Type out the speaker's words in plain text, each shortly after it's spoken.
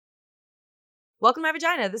Welcome to My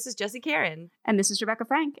Vagina. This is Jessie Karen. And this is Rebecca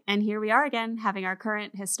Frank. And here we are again, having our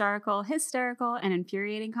current hysterical, and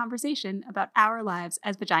infuriating conversation about our lives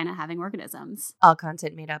as vagina-having organisms. All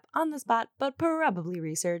content made up on the spot, but probably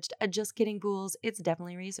researched. Just kidding, fools. It's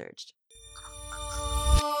definitely researched.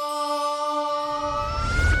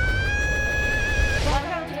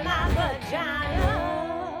 Welcome to My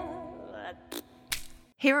Vagina.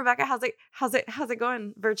 Hey, Rebecca, how's it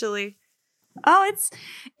going virtually? Oh, it's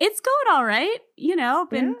going all right. You know,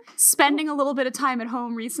 been spending a little bit of time at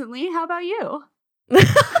home recently. How about you?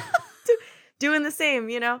 Doing the same,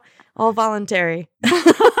 you know, all voluntary.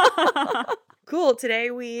 Cool.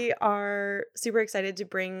 Today we are super excited to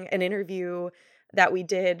bring an interview that we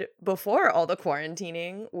did before all the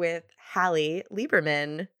quarantining with Hallie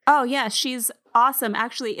Lieberman. Oh, yeah. She's awesome.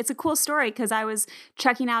 Actually, it's a cool story because I was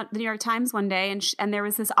checking out the New York Times one day and there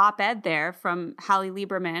was this op-ed there from Hallie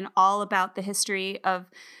Lieberman all about the history of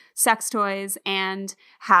sex toys and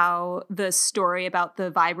how the story about the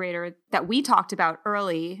vibrator that we talked about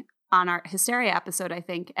early on our Hysteria episode, I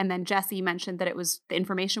think, and then Jessie mentioned that the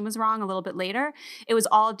information was wrong a little bit later. It was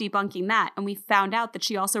all debunking that. And we found out that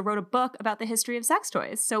she also wrote a book about the history of sex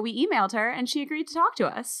toys. So we emailed her and she agreed to talk to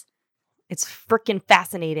us. It's freaking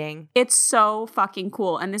fascinating. It's so fucking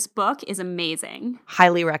cool. And this book is amazing.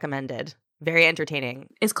 Highly recommended. Very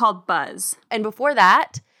entertaining. It's called Buzz. And before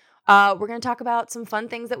that, we're going to talk about some fun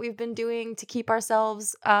things that we've been doing to keep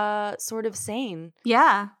ourselves sort of sane.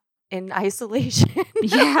 Yeah. In isolation.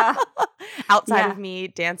 Yeah. Outside of me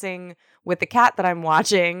dancing with the cat that I'm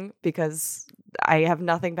watching because I have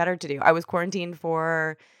nothing better to do. I was quarantined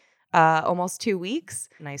for almost 2 weeks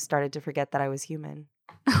and I started to forget that I was human.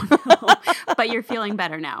 Oh, no. But you're feeling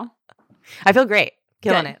better now. I feel great.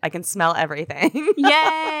 Killing it. I can smell everything.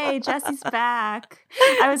 Yay, Jessie's back.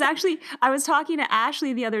 I was talking to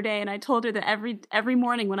Ashley the other day and I told her that every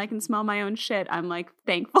morning when I can smell my own shit, I'm like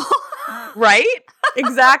thankful. Right?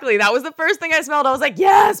 Exactly. That was the first thing I smelled. I was like,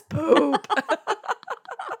 yes, poop.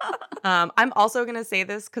 I'm also going to say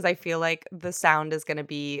this because I feel like the sound is going to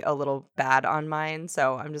be a little bad on mine.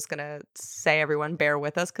 So I'm just going to say, everyone, bear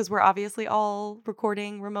with us because we're obviously all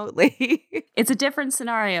recording remotely. It's a different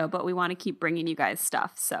scenario, but we want to keep bringing you guys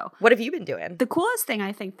stuff. So what have you been doing? The coolest thing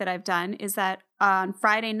I think that I've done is that on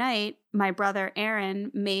Friday night, my brother Aaron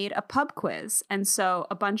made a pub quiz. And so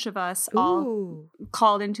a bunch of us all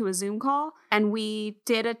called into a Zoom call and we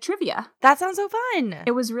did a trivia. That sounds so fun.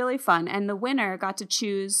 It was really fun. And the winner got to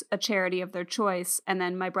choose a charity of their choice. And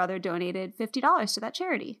then my brother donated $50 to that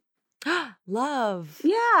charity. Love.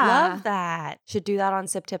 Yeah. Love that. Should do that on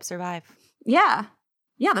Sip Tip Survive. Yeah.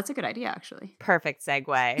 Yeah, that's a good idea, actually. Perfect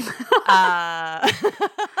segue.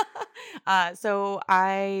 So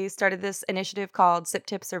I started this initiative called Sip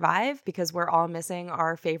Tip Survive because we're all missing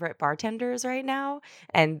our favorite bartenders right now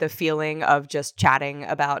and the feeling of just chatting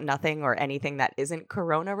about nothing or anything that isn't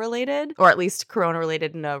Corona related, or at least Corona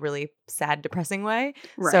related in a really sad, depressing way.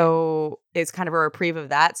 Right. So it's kind of a reprieve of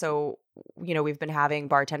that. So you know, we've been having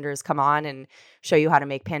bartenders come on and show you how to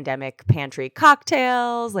make pandemic pantry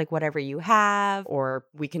cocktails, like whatever you have, or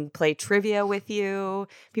we can play trivia with you.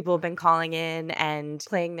 People have been calling in and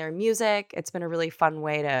playing their music. It's been a really fun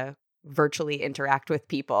way to virtually interact with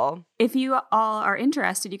people. If you all are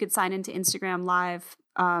interested, you could sign into Instagram Live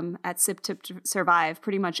at Sip Tip Survive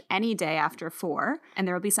pretty much any day after 4, and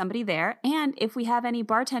there will be somebody there. And if we have any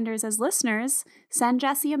bartenders as listeners, send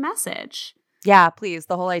Jessie a message. Yeah, please.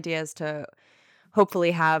 The whole idea is to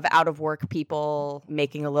hopefully have out of work people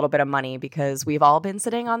making a little bit of money because we've all been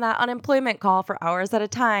sitting on that unemployment call for hours at a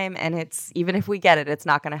time. And it's even if we get it, it's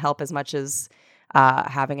not going to help as much as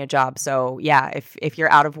having a job. So yeah, if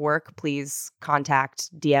you're out of work, please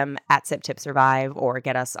contact DM at Sip Tip Survive or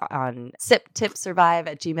get us on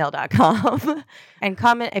siptipsurvive@gmail.com and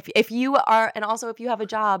comment if you are, and also if you have a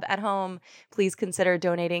job at home, please consider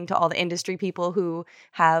donating to all the industry people who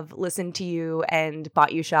have listened to you and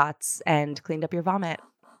bought you shots and cleaned up your vomit.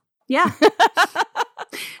 Yeah.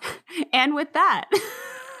 And with that,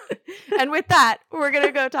 we're going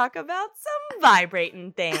to go talk about some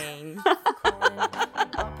vibrating things.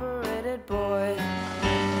 Operated boy,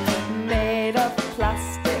 made of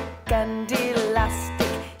plastic and elastic.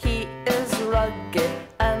 He is rugged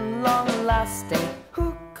and long-lasting.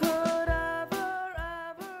 Who could ever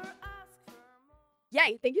ask for more?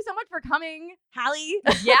 Yay, thank you so much for coming, Hallie.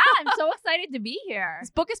 Yeah, I'm so excited to be here.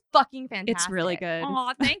 This book is fucking fantastic. It's really good.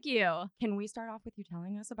 Oh, thank you. Can we start off with you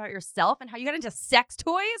telling us about yourself and how you got into sex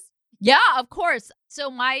toys? Yeah, of course. So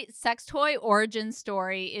my sex toy origin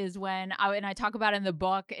story is and I talk about it in the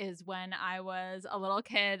book, is when I was a little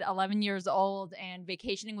kid, 11 years old, and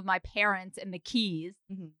vacationing with my parents in the Keys.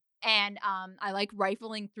 Mm-hmm. And I like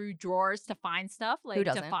rifling through drawers to find stuff. Like Who to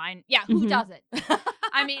doesn't? find, yeah, who Mhm. doesn't?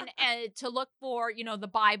 I mean, to look for, the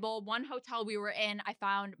Bible. One hotel we were in, I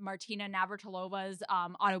found Martina Navratilova's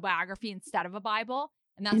autobiography instead of a Bible.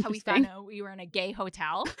 And that's how we found Interesting. out we were in a gay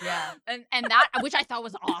hotel. Yeah. And that, which I thought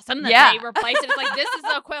was awesome, that Yeah. they replaced it. It's like, this is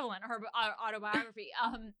the equivalent, her autobiography.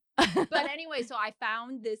 But anyway, so I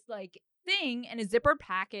found this like thing in a zippered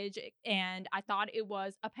package, and I thought it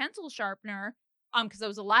was a pencil sharpener, because I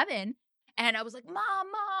was 11. And I was like, Mom,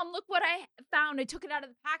 look what I found. I took it out of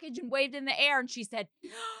the package and waved in the air. And she said,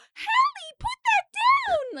 Hallie, put that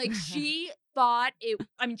down. Like, she thought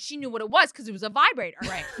she knew what it was because it was a vibrator.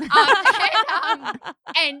 Right.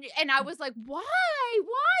 And I was like, why?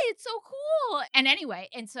 It's so cool. And anyway,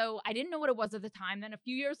 so I didn't know what it was at the time. Then a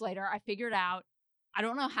few years later, I figured out, I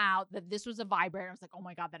don't know how, that this was a vibrator. I was like, oh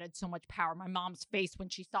my God, that had so much power. My mom's face when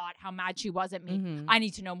she saw it, how mad she was at me. Mhm. I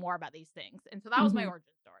need to know more about these things. And so that was my Mhm. origin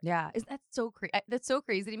story. Yeah, that's so crazy. That's so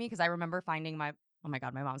crazy to me because I remember finding oh my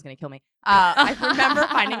God, my mom's gonna kill me. I remember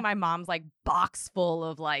finding my mom's like box full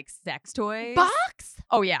of like sex toys. Box?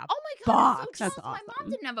 Oh yeah. Oh my God, Box. that's so That's cool. My mom awesome.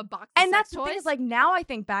 didn't have a box of And that's sex the thing toys. is like now I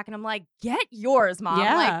think back and I'm like, get yours, mom.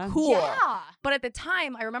 Yeah. Like cool. Yeah. But at the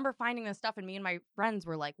time, I remember finding this stuff, and me and my friends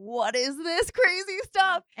were like, what is this crazy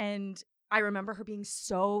stuff? And I remember her being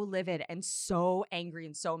so livid and so angry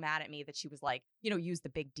and so mad at me that she was like, use the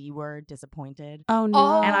big D word, disappointed. Oh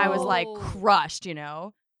no. And I was like Oh. crushed,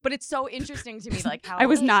 But it's so interesting to me, like how I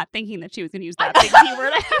was not thinking that she was going to use I that big thought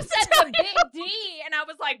keyword. you said the big D, and I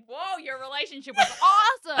was like, whoa, your relationship was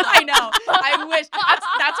awesome. I know. I wish.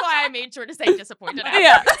 That's why I made sure to say disappointed. After.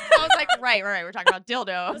 Yeah. I was like, right. We're talking about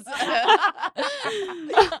dildos.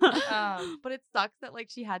 But it sucks that like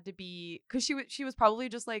she had to be, because she was probably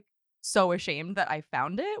just like so ashamed that I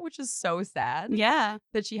found it, which is so sad Yeah.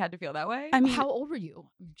 that she had to feel that way. I mean, How old were you?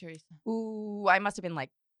 I'm curious. Ooh, I must have been like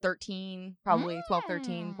 13, probably 12,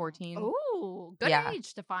 13, 14. Ooh, good Yeah.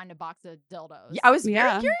 age to find a box of dildos. Yeah, I was very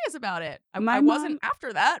Yeah. curious about it. My I wasn't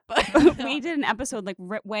after that, but we did an episode like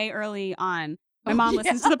way early on. My Oh, mom yeah.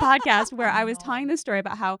 listens to the podcast where I was Oh. telling this story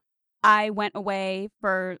about how I went away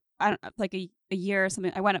for like a year or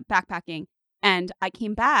something. I went up backpacking and I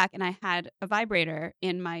came back and I had a vibrator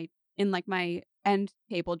in my end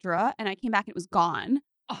table drawer, and I came back and it was gone.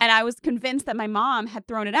 Oh. And I was convinced that my mom had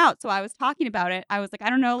thrown it out. So I was talking about it. I was like, I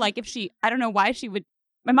don't know, like I don't know why she would.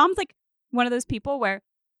 My mom's like one of those people where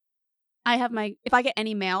if I get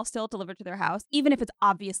any mail still delivered to their house, even if it's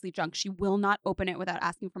obviously junk, she will not open it without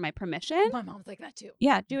asking for my permission. My mom's like that too.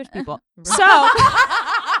 Yeah, Jewish people. Right. So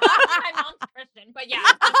My mom's Christian, but yeah.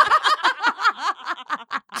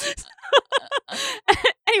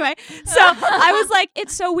 anyway, so I was like,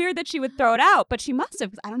 it's so weird that she would throw it out, but she must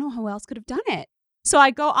have, because I don't know who else could have done it. So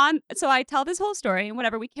I tell this whole story and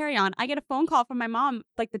whatever, we carry on. I get a phone call from my mom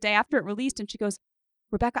like the day after it released, and she goes,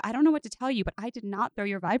 Rebecca, I don't know what to tell you, but I did not throw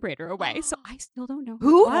your vibrator away. So I still don't know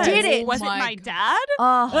Who it was. did it? Was it My my God. dad?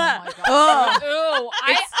 Oh, Oh my Ugh. God. Ooh,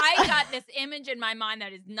 I got this image in my mind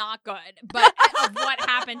that is not good, but of what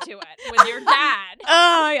happened to it with your dad. Oh,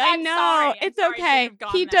 I I'm know. sorry. I'm It's sorry you okay. should've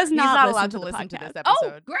gone He there. does He's not not listen allowed to to the listen to podcast. this Oh,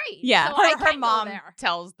 episode. great. Yeah. So I Her can go mom there.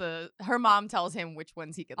 her mom tells him which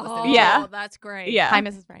ones he could listen Oh, to. Yeah. that's great. Yeah. Hi,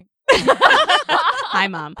 Mrs. Frank. Hi,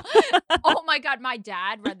 Mom. Oh my God, my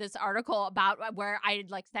dad read this article about where I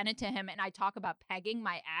had like sent it to him, and I talk about pegging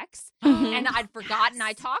my ex, Mhm. and I'd forgotten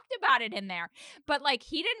I talked about it in there, but like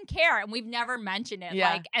he didn't care, and we've never mentioned it.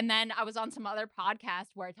 Yeah. Like, and then I was on some other podcast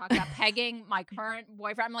where I talked about pegging my current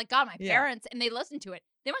boyfriend. I'm like, God, my Yeah. parents, and they listen to it.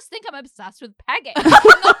 They must think I'm obsessed with pegging. And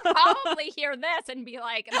they'll probably hear this and be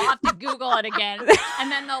like, they'll have to Google it again,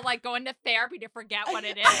 and then they'll like go into therapy to forget what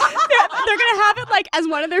it is. They're gonna have it like as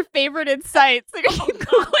one of their favorited sites. They're gonna keep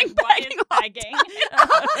googling What is pegging all the pegging?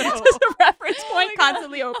 time. Just a reference Oh point my God.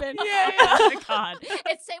 constantly open. Yeah. Oh my God.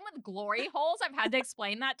 It's same with glory holes. I've had to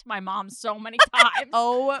explain that to my mom so many times.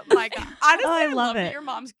 Oh my God. Honestly, Oh, I I love love that it. your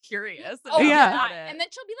mom's curious. Oh, Yeah. God. And then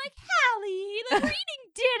she'll be like, Hallie, the reading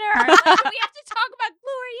dinner. Like, we have to talk about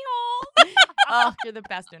glory holes. Oh, you're the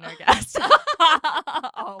best dinner guest.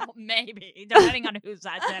 Oh, maybe, depending on who's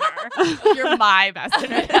at dinner. You're my best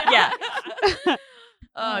dinner guest. Yeah.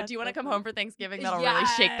 Oh, do you want to come home for Thanksgiving? That'll really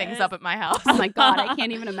shake things up at my house. Oh my God, I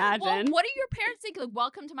can't even imagine. Well, what do your parents think? Like,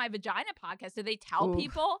 Welcome to My Vagina podcast. Do they tell Ooh.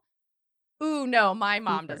 people? Ooh, no, my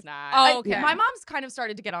mom does not. Oh, okay. My mom's kind of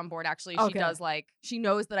started to get on board, actually. She Okay. does, like, she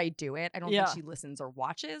knows that I do it. I don't Yeah. think she listens or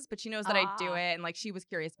watches, but she knows that I do Ah. it. And, like, she was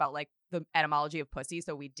curious about, like, the etymology of pussy,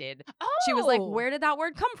 so we did. Oh. She was like, where did that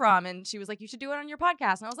word come from? And she was like, you should do it on your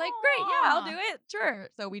podcast. And I was like, great, yeah, I'll Aw. do it. Sure.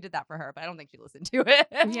 So we did that for her, but I don't think she listened to it.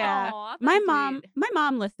 Yeah. Aw, my that's mom sweet. my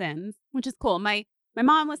mom listens, which is cool. My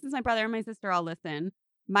mom listens, my brother and my sister all listen.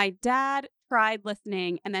 my dad tried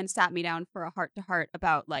listening and then sat me down for a heart-to-heart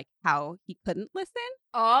about like how he couldn't listen.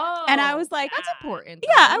 Oh. And I was like, That's important.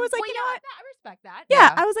 Yeah, though. I was like, Well, you know what? I respect that. Yeah,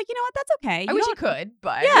 Yeah. I was like, you know what? That's okay. I You wish don't- he could,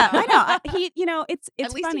 but Yeah, I know. He, you know, it's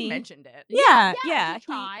At least funny. he mentioned it. Yeah, he yeah.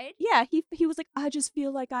 tried. Yeah, he was like, I just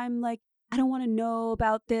feel like I'm like, I don't want to know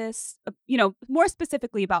about this, you know, more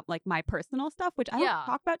specifically about like my personal stuff, which I don't Yeah.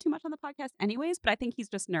 talk about too much on the podcast anyways, but I think he's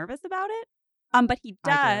just nervous about it. But he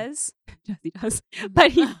I do. does, Jesse does,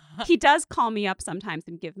 but he does call me up sometimes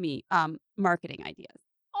and give me marketing ideas.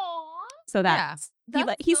 Aw. So that's,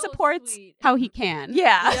 That's he so supports sweet. how he can.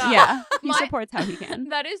 Yeah. Yeah, he My- supports how he can.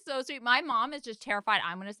 That is so sweet. My mom is just terrified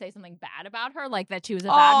I'm going to say something bad about her, like that she was a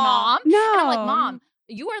bad Aw, mom. No, And I'm like, Mom,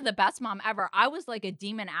 you are the best mom ever. I was like a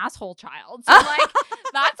demon asshole child. So like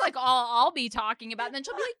that's like all I'll be talking about. And then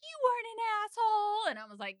she'll be like, you weren't an asshole. And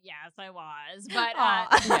I was like, yes, I was. But Aw.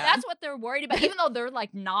 Yeah. that's what they're worried about, even though they're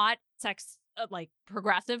like not sex like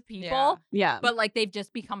progressive people. Yeah. Yeah, But like they've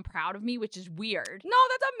just become proud of me, which is weird. No,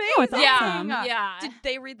 that's amazing. Oh, it's awesome. Yeah. Did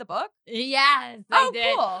they read the book? Yes, Oh, I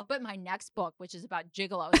did. cool. But my next book, which is about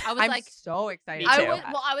gigolos, I was I'm like, so excited. Me I too.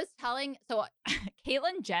 was telling, so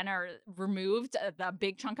Caitlyn Jenner removed the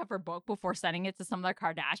big chunk of her book before sending it to some of the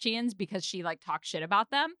Kardashians because she like talked shit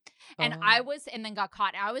about them. And and then got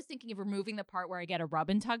caught. I was thinking of removing the part where I get a rub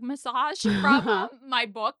and tug massage from my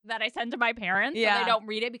book that I send to my parents so Yeah. they don't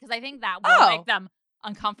read it because I think that will make them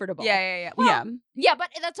uncomfortable. Yeah. yeah. Yeah, but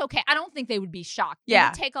that's okay. I don't think they would be shocked. It Yeah.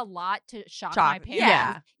 would take a lot to shock Shock. my parents.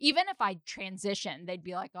 Yeah. Even if I transitioned, they'd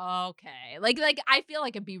be like, oh, okay. Like I feel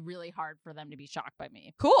like it'd be really hard for them to be shocked by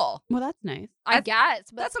me. Cool. Well, that's nice. I guess.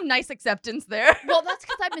 But That's some nice acceptance there. well, that's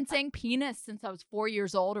because I've been saying penis since I was 4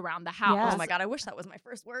 years old around the house. Yes. Oh my god, I wish that was my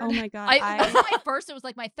first word. Oh my god, It wasn't my first, it was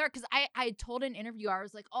like my third. Because I told an interviewer, I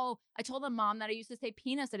was like, oh, I told the mom that I used to say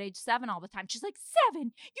penis at age 7 all the time. She's like,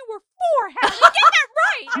 7? You were 4, Hallie. Get that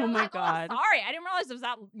right. Oh I was my like, God. sorry. I didn't realize I was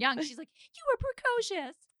that young. She's like, you were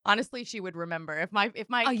precocious. Honestly, she would remember. If my kid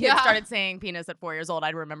yeah. started saying penis at 4 years old,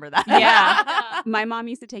 I'd remember that. Yeah. My mom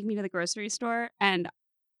used to take me to the grocery store, and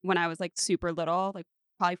when I was like super little, like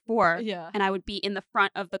probably 4, Yeah. and I would be in the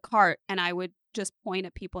front of the cart, and I would just point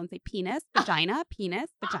at people and say penis, vagina, penis,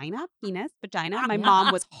 vagina, penis, vagina. My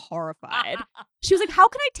mom was horrified. She was like, "How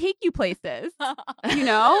can I take you places?" You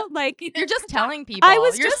know, like You're just telling people. I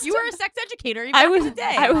was you were a sex educator. I back was in the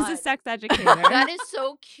day. I was a sex educator. That is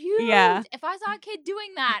so cute. Yeah. If I saw a kid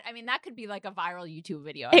doing that, I mean, that could be like a viral YouTube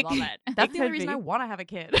video. I It love could- it. That's It the only could reason be. I want to have a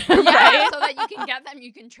kid. Yeah, Right? so that you can get them,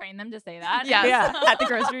 you can train them to say that. Yes. Yeah, at the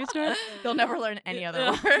grocery store. They'll never learn any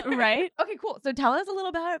other word. Right? Okay, cool. So tell us a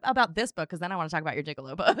little bit about this book, because then I want to talk about your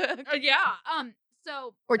gigolo book. Yeah.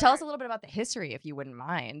 So Or tell us a little bit about the history, if you wouldn't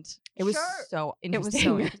mind. It was Sure. so It was interesting.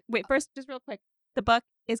 so weird. Wait, first, just real quick. The book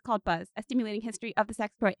is called Buzz, A Stimulating History of the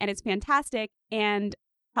Sex Toy, and it's fantastic. And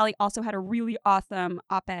Hallie also had a really awesome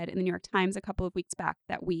op-ed in the New York Times a couple of weeks back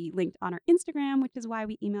that we linked on our Instagram, which is why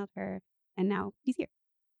we emailed her. And now she's here.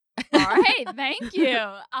 all right, thank you.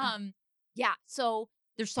 Yeah, so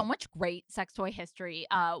there's so much great sex toy history.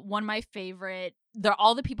 One of my favorite,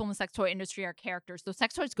 all the people in the sex toy industry are characters. So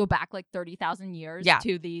sex toys go back like 30,000 years Yeah.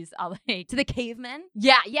 to these like To the cavemen?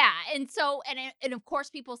 yeah. And so and of course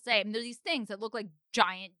people say, and there's these things that look like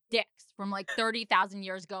giant dicks from like 30,000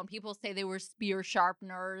 years ago, and people say they were spear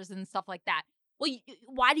sharpeners and stuff like that. Well,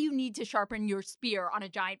 why do you need to sharpen your spear on a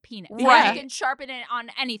giant penis? Right. You can sharpen it on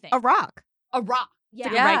anything. A rock. A rock. Yeah.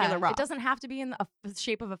 like a regular rock. It doesn't have to be in the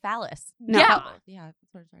shape of a phallus. No. Yeah. Yeah, that's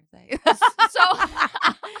what I'm trying to say.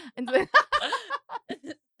 And so-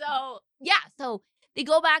 So they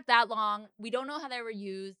go back that long. We don't know how they were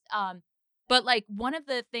used. But like one of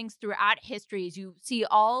the things throughout history is you see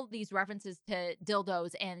all these references to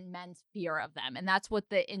dildos and men's fear of them. And that's what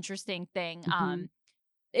the interesting thing Mhm.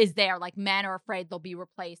 is there. Like men are afraid they'll be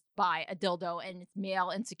replaced by a dildo, and it's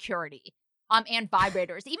male insecurity. And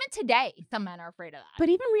vibrators. Even today, some men are afraid of that. But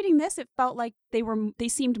even reading this, it felt like they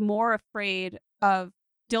seemed more afraid of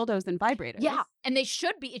dildos than vibrators. yeah, and it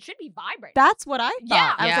should be vibrators. That's what I thought.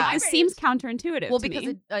 Yeah, I was like, this vibrators. seems counterintuitive. well, to because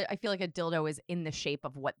me. I feel like a dildo is in the shape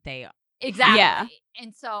of what they are. Exactly. Yeah.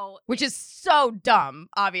 And so Which is so dumb,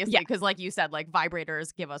 obviously, Yeah. because like you said, like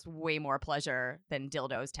vibrators give us way more pleasure than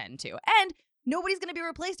dildos tend to. And nobody's going to be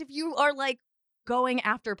replaced if you are like going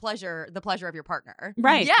after the pleasure of your partner.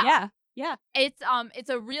 right. Yeah. Yeah. it's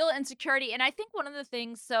a real insecurity. And I think one of the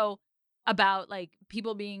things about like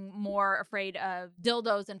people being more afraid of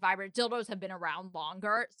dildos and vibrators, dildos have been around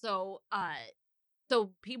longer. So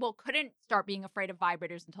people couldn't start being afraid of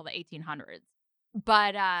vibrators until the 1800s.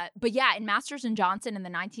 But yeah, in Masters and Johnson in the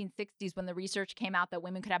 1960s, when the research came out that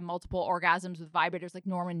women could have multiple orgasms with vibrators, like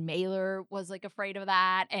Norman Mailer was like afraid of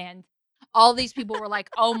that. And all these people were like,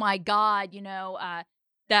 oh my God,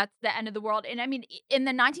 that's the end of the world. And I mean, in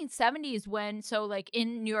the 1970s, like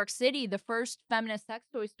in New York City, the first feminist sex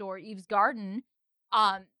toy store, Eve's Garden,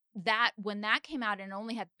 when that came out, and it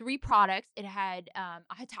only had 3 products. It had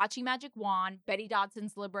a Hitachi magic wand, Betty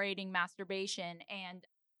Dodson's Liberating Masturbation, and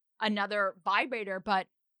another vibrator. But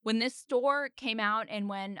when this store came out, and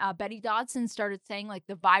when Betty Dodson started saying like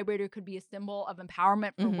the vibrator could be a symbol of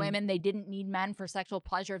empowerment for women, they didn't need men for sexual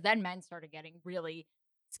pleasure, then men started getting really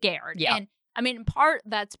scared. Yeah. And I mean, in part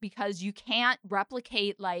that's because you can't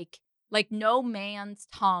replicate like no man's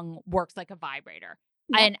tongue works like a vibrator.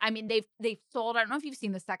 Yeah. And I mean, they've sold, I don't know if you've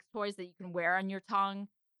seen the sex toys that you can wear on your tongue.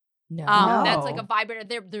 No. That's like a vibrator.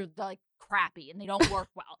 They're like crappy and they don't work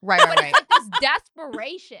well. Right. It's like this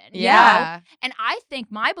desperation. Yeah. And I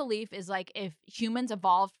think my belief is like if humans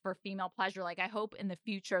evolved for female pleasure, like I hope in the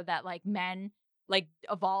future that like men like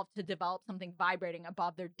evolve to develop something vibrating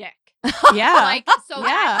above their dick. Yeah. Like so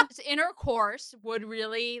Yeah. that intercourse would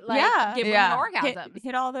really like give women orgasms.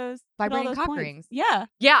 Hit all those Vibrating hit all those cock points. rings. Yeah.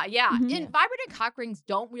 Yeah. Mhm. And vibrating cock rings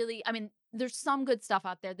don't really, I mean, there's some good stuff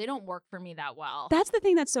out there. They don't work for me that well. That's the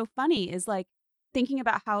thing that's so funny is like thinking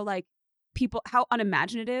about how like how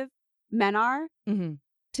unimaginative men are Mm-hmm.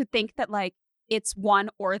 to think that like it's one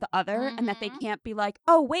or the other and that they can't be like,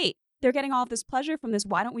 oh, wait, they're getting all of this pleasure from this.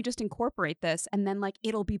 Why don't we just incorporate this? And then like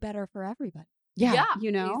it'll be better for everybody. Yeah.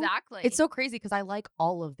 You know? Exactly. It's so crazy because I like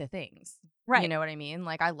all of the things. Right. You know what I mean?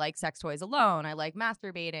 Like, I like sex toys alone. I like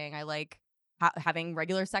masturbating. I like having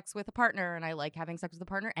regular sex with a partner. And I like having sex with a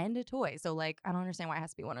partner and a toy. So, like, I don't understand why it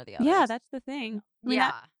has to be one or the other. Yeah, that's the thing. I mean,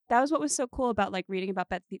 yeah. that was what was so cool about like reading about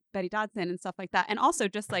Betty Dodson and stuff like that. And also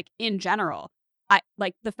just like in general, I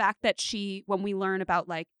like the fact that when we learn about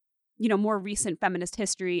like, you know, more recent feminist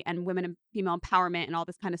history and women and female empowerment and all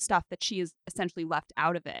this kind of stuff, that she is essentially left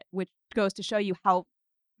out of it, which goes to show you how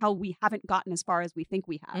we haven't gotten as far as we think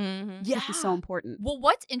we have. Mm-hmm. Which is so important. Well,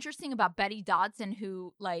 what's interesting about Betty Dodson,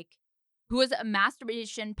 who was a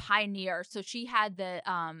masturbation pioneer. So she had the,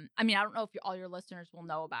 I mean, I don't know if all your listeners will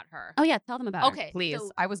know about her. Oh yeah, tell them about her. Okay. Please. so-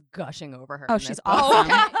 I was gushing over her. Oh, in she's this book.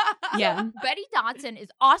 awesome. Okay. Yeah. Betty Dodson is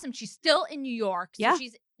awesome. She's still in New York. So Yeah.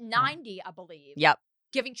 she's 90, I believe. Yep.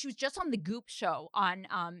 She was just on the Goop show on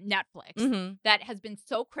Netflix Mm-hmm. that has been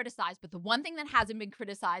so criticized. But the one thing that hasn't been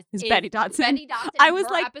criticized Is Betty Dodson. Betty Dodson. I in was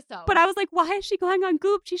her like, episode. But I was like, why is she going on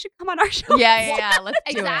Goop? She should come on our show. Yeah. Let's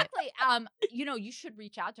do it. exactly. You know, you should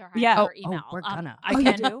reach out to her. Yeah. I have her Oh, email. we're gonna. I Oh, you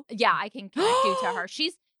can. do? Yeah, I can connect you to her.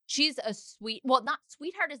 She's a sweet. Well, not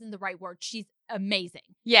sweetheart isn't the right word. She's amazing.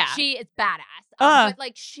 Yeah. She is badass. But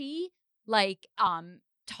like she told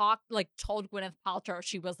Gwyneth Paltrow,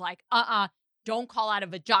 she was like, don't call out a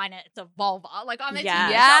vagina, it's a vulva. Like on the TV show,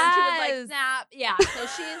 Yes. she was like, snap. Yeah. So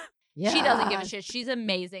she doesn't give a shit. She's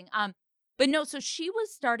amazing. But no, so she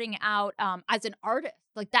was starting out as an artist.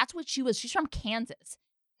 Like that's what she was. She's from Kansas.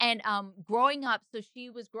 And growing up, so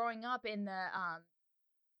she was growing up in the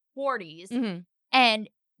 40s. Mm-hmm. And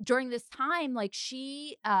during this time, like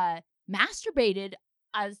she masturbated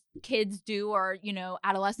as kids do, or, you know,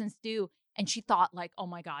 adolescents do. And she thought like, oh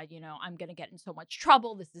my God, you know, I'm going to get in so much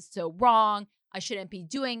trouble. This is so wrong. I shouldn't be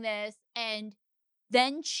doing this. And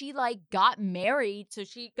then she like got married. So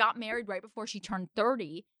she got married right before she turned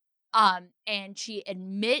 30. And she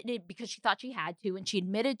admitted, because she thought she had to, and she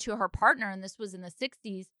admitted to her partner, and this was in the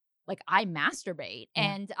 60s, like, I masturbate.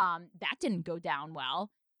 Yeah. And that didn't go down well.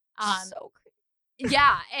 So crazy.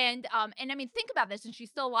 Yeah, and I mean, think about this, and she's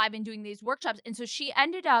still alive and doing these workshops, and so she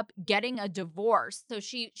ended up getting a divorce. So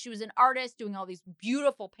she was an artist doing all these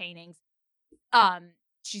beautiful paintings.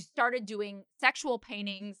 She started doing sexual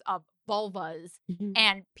paintings of vulvas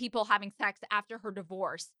and people having sex after her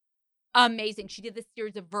divorce. Amazing. She did this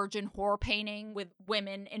series of virgin horror painting with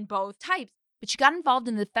women in both types, but she got involved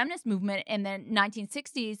in the feminist movement in the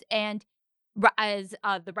 1960s and as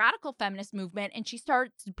the radical feminist movement, and she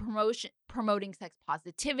starts promoting sex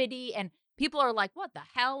positivity, and people are like, what the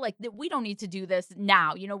hell? Like, we don't need to do this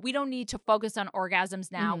now. You know, we don't need to focus on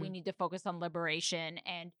orgasms now. We need to focus on liberation,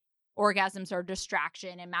 and orgasms are a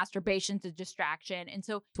distraction and masturbation's a distraction. And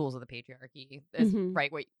so Tools of the patriarchy is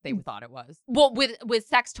right what they thought it was. well, with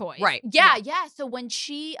sex toys. Right. Yeah. So when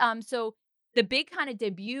she so the big kind of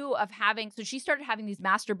debut of she started having these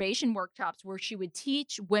masturbation workshops where she would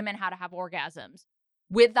teach women how to have orgasms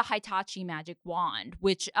with the Hitachi magic wand,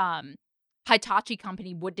 which Hitachi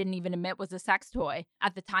company didn't even admit was a sex toy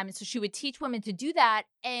at the time. And so she would teach women to do that.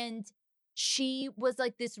 And she was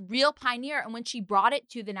like this real pioneer. And when she brought it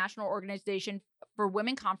to the National Organization for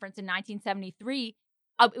Women Conference in 1973,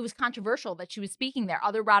 it was controversial that she was speaking there.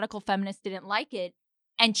 Other radical feminists didn't like it.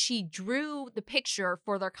 And she drew the picture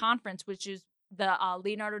for their conference, which is the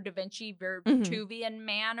Leonardo da Vinci Mhm. Vitruvian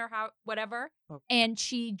Man or whatever. Okay. And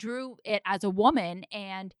she drew it as a woman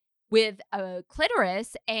and with a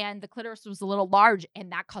clitoris, and the clitoris was a little large, and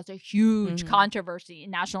that caused a huge Mhm. controversy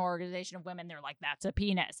in National Organization of Women. They're like, that's a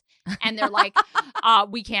penis. And they're like,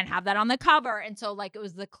 we can't have that on the cover. And so like it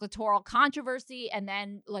was the clitoral controversy. And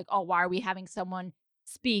then like, oh, why are we having someone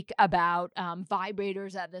speak about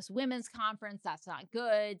vibrators at this women's conference? That's not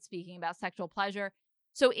good. Speaking about sexual pleasure.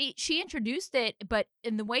 So she introduced it, but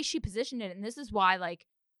in the way she positioned it, and this is why like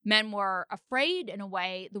men were afraid in a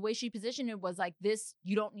way, the way she positioned it was like this,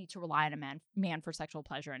 you don't need to rely on a man for sexual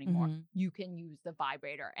pleasure anymore. Mhm. You can use the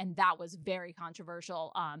vibrator. And that was very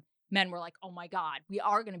controversial. Men were like, oh my God, we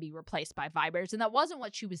are going to be replaced by vibrators. And that wasn't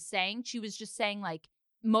what she was saying. She was just saying like,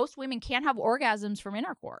 most women can't have orgasms from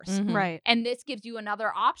intercourse. Mhm. Right. And this gives you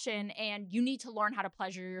another option, and you need to learn how to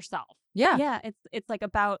pleasure yourself. Yeah. Yeah, it's like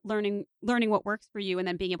about learning what works for you and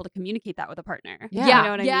then being able to communicate that with a partner. Yeah. You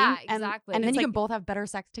know what I Yeah, mean? exactly. And then it's you like, can both have better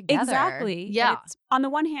sex together. exactly. And Yeah. it's, on the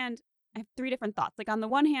one hand, I have three different thoughts. Like on the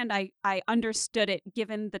one hand, I understood it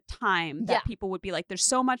given the time that Yeah. people would be like, there's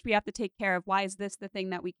so much we have to take care of. Why is this the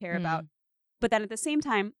thing that we care about? Mm. But then at the same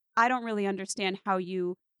time, I don't really understand how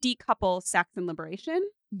you decouple sex and liberation,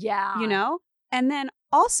 Yeah. you know? And then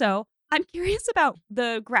also, I'm curious about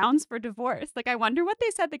the grounds for divorce. Like, I wonder what they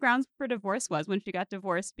said the grounds for divorce was when she got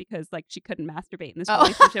divorced because, like, she couldn't masturbate in this Oh.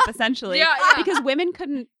 relationship, essentially. Yeah, yeah. Because women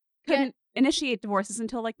couldn't Yeah. initiate divorces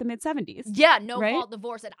until, like, the mid-70s. Yeah, no Right? fault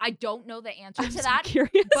divorce. And I don't know the answer I'm to so that.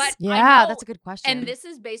 curious. But Yeah, I know, that's a good question. and this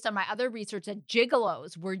is based on my other research that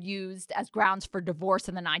gigolos were used as grounds for divorce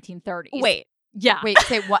in the 1930s. Wait. Yeah. Wait,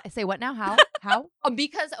 say what? Say what now? How? How?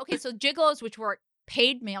 Because, okay, so gigolos, which were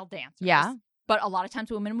paid male dancers. Yeah. But a lot of times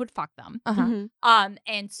women would fuck them. Uh-huh. Mhm.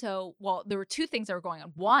 And so, well, there were two things that were going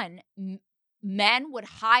on. One, men would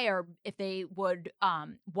hire, if they would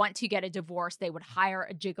want to get a divorce, they would hire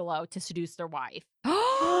a gigolo to seduce their wife.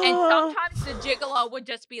 And sometimes the gigolo would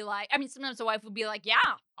just be like, I mean, sometimes the wife would be like, yeah,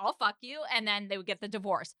 I'll fuck you. And then they would get the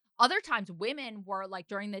divorce. Other times women were like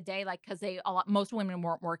during the day, like, because most women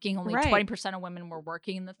weren't working. Only Right. 20% of women were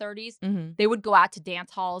working in the 30s. Mhm. They would go out to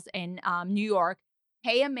dance halls in New York,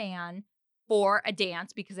 pay a man for a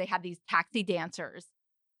dance because they had these taxi dancers.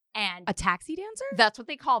 And A taxi dancer? that's what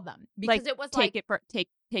they called them. Because Like, it was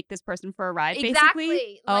take this person for a ride, exactly.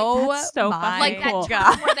 basically. Like, Oh, That's so my fucking like that cool.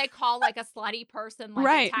 God. term where they call like a slutty person, like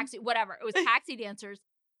Right. a taxi, whatever. It was taxi dancers.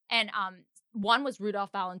 And one was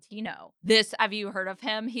Rudolph Valentino. Have you heard of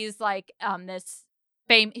him? He's like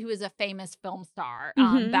he was a famous film star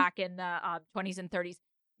Mhm. back in the 20s and 30s.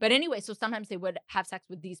 But anyway, so sometimes they would have sex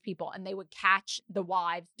with these people and they would catch the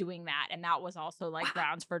wives doing that. And that was also like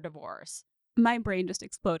grounds for divorce. My brain just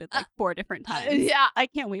exploded like 4 different times. Yeah. I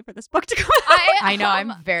can't wait for this book to come out. I know.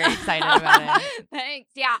 I'm very excited about it. Thanks.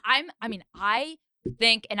 Yeah, I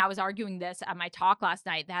think, and I was arguing this at my talk last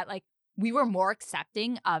night, that like we were more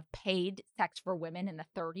accepting of paid sex for women in the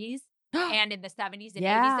 30s and in the 70s and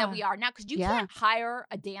 80s than we are now. Because you can't hire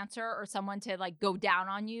a dancer or someone to like go down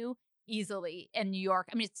on you easily in New York.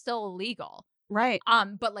 I mean, it's still illegal. Right.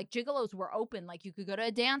 But like gigolos were open. Like you could go to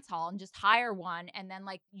a dance hall and just hire one, and then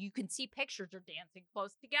like you can see pictures of dancing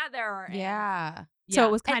close together. And, Yeah. So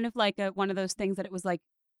it was kind of like one of those things that it was like,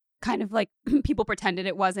 kind of like people pretended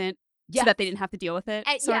it wasn't so that they didn't have to deal with it,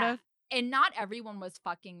 sort of. And not everyone was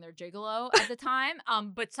fucking their gigolo at the time,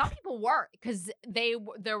 but some people were, because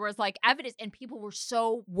there was like evidence, and people were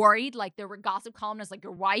so worried. Like there were gossip columnists, like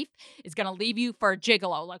your wife is gonna leave you for a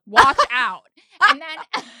gigolo, like watch out. And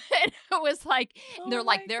then it was like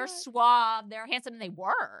they're suave, they're handsome, and they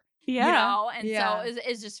were, Yeah. you know. And Yeah. so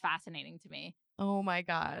it's just fascinating to me. Oh my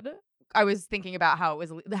God. I was thinking about how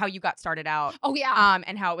you got started out. Oh yeah.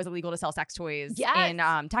 And how it was illegal to sell sex toys Yes.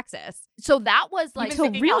 in Texas. So that was like Until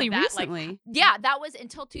thinking really about that, like, recently. yeah, that was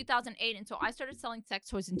until 2008. And so I started selling sex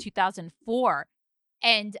toys in 2004.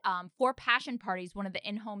 And for Passion Parties, one of the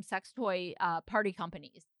in-home sex toy party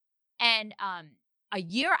companies. And a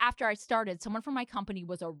year after I started, someone from my company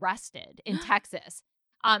was arrested in Texas.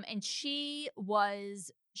 And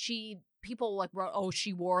people like wrote, oh,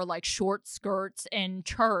 she wore like short skirts in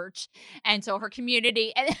church. And so her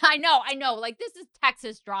community, and I know, like this is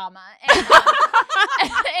Texas drama. And,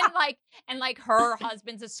 and like her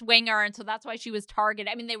husband's a swinger. And so that's why she was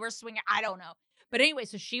targeted. I mean, they were swinger. I don't know. But anyway,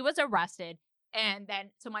 so she was arrested. And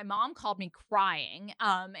then, so my mom called me crying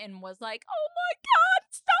and was like, oh my God,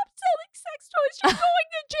 stop selling sex toys. You're going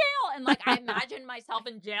to jail. And like, I imagine myself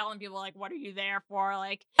in jail and people are like, what are you there for?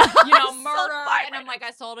 Like, you know, murder. And I'm like,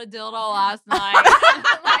 I sold a dildo last night.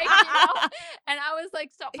 Like, you know, and I was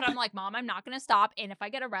like, so, but I'm like, Mom, I'm not going to stop. And if I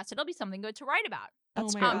get arrested, it'll be something good to write about.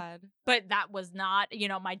 That's my God. But that was not, you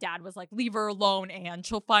know, my dad was like, leave her alone, Anne.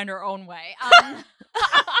 She'll find her own way.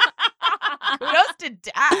 Kudos to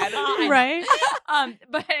dad. Right.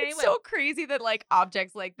 But anyway. It's so crazy that like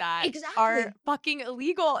objects like that Exactly. are fucking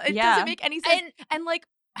illegal. It Yeah. doesn't make any sense. And like,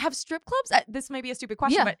 have strip clubs, this might be a stupid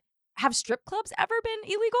question, Yeah. but have strip clubs ever been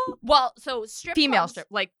illegal? Well, so Female clubs- strip,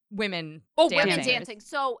 like women women dancing. dancing.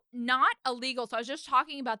 So not illegal. So I was just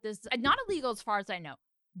talking about this. Not illegal as far as I know.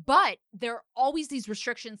 But there are always these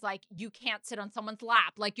restrictions, like you can't sit on someone's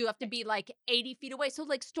lap. Like you have to be like 80 feet away. So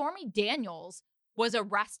like Stormy Daniels was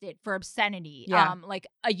arrested for obscenity like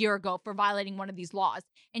a year ago for violating one of these laws.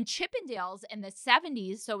 And Chippendales in the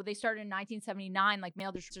 70s, so they started in 1979, like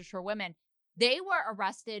male districts for women, they were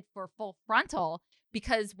arrested for full frontal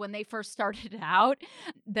because when they first started out,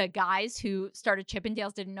 the guys who started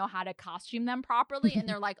Chippendales didn't know how to costume them properly. And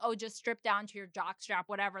they're like, oh, just strip down to your jockstrap,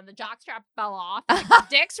 whatever. And the jockstrap fell off. Like, the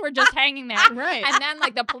dicks were just hanging there. Right. And then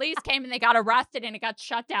like the police came and they got arrested and it got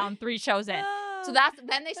shut down 3 shows in. So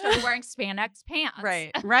then they started wearing spandex pants.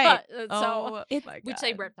 Right. Right. So my which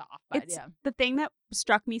they God. ripped off. But It's yeah. the thing that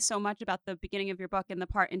struck me so much about the beginning of your book and the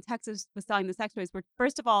part in Texas was selling the sex toys were,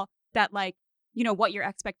 first of all, that like, you know, what your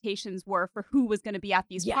expectations were for who was going to be at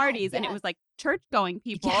these parties. And it was like church going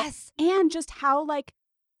people. Yes. And just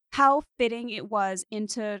how fitting it was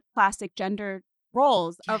into classic gender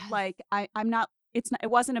roles of like, it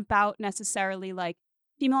wasn't about necessarily like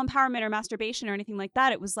female empowerment or masturbation or anything like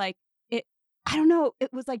that. It was like, I don't know.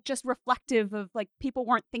 It was like just reflective of like people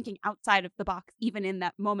weren't thinking outside of the box, even in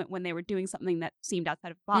that moment when they were doing something that seemed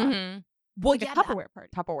outside of the box. Mhm. Well, Like a Tupperware party.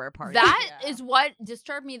 Tupperware party. That is what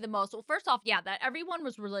disturbed me the most. Well, first off, that everyone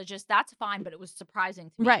was religious. That's fine, but it was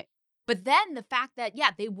surprising to me. Right. But then the fact that,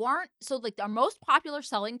 they weren't. So, like, our most popular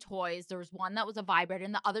selling toys, there was one that was a vibrator,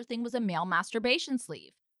 and the other thing was a male masturbation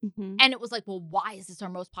sleeve. Mm-hmm. And it was like, well, why is this our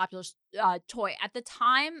most popular toy? At the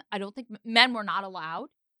time, I don't think men were not allowed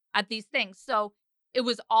at these things. So it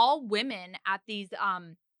was all women at these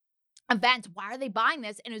events. Why are they buying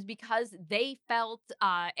this? And it was because they felt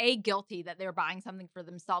guilty that they were buying something for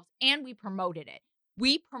themselves, and we promoted it.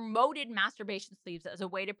 We promoted masturbation sleeves as a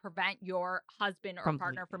way to prevent your husband or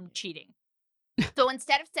partner from cheating. So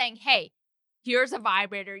instead of saying, hey, here's a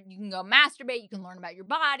vibrator, you can go masturbate, you can learn about your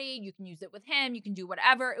body, you can use it with him, you can do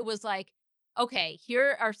whatever. It was like, okay,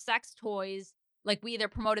 here are sex toys. Like, we either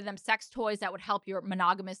promoted them sex toys that would help your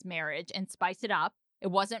monogamous marriage and spice it up. It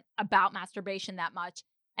wasn't about masturbation that much.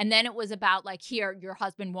 And then it was about like, here, your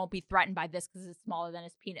husband won't be threatened by this because it's smaller than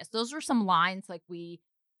his penis. Those were some lines like we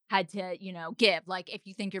had to, give. Like, if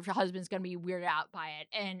you think your husband's going to be weirded out by it.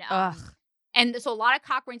 And so a lot of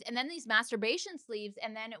cock rings. And then these masturbation sleeves.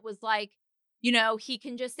 And then it was like, he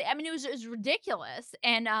can just say, I mean, it was ridiculous.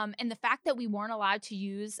 And the fact that we weren't allowed to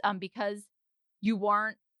use because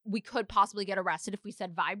we could possibly get arrested if we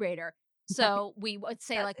said vibrator. So we would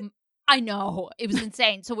say like, I know, it was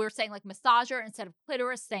insane. So we were saying like massager instead of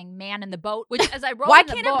clitoris, saying man in the boat, which as I wrote Why in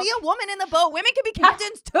the can't book, it be a woman in the boat? Women can be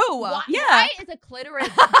captains too. Why is a clitoris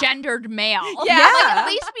gendered male? Yeah. Like, at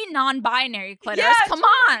least be non-binary clitoris. Yeah, Come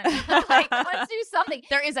on. Like, let's do something.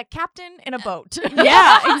 There is a captain in a boat.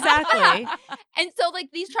 Yeah, exactly. And so like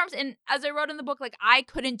these terms, and as I wrote in the book, like I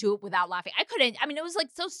couldn't do it without laughing. I mean, it was like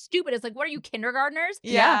so stupid. It's like, what are you, kindergartners?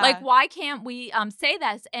 Yeah. Like, why can't we say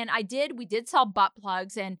this? And we did sell butt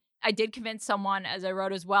plugs, and I did convince someone, as I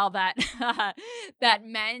wrote as well, that that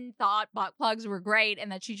men thought butt plugs were great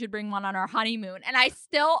and that she should bring one on our honeymoon. And I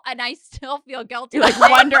still feel guilty. You like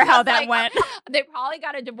wonder how that went. They probably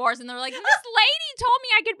got a divorce, and they're like, this lady told me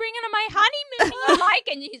I could bring it on my honeymoon, Mike,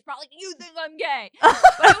 and he's probably like, you think I'm gay?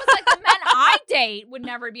 But it was like the men I date would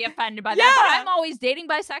never be offended by that. But I'm always dating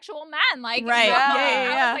bisexual men. Like, Right.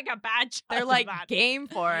 I was like a bad child. They're like game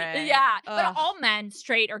for it. Yeah, but Ugh. all men,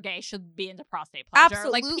 straight or gay, should be into prostate pleasure.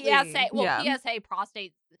 Absolutely. Like PSA, Yeah. PSA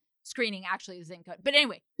prostate screening actually isn't good. But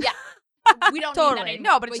anyway, we don't need that Totally.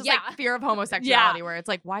 anymore. No, but it's just like fear of homosexuality where it's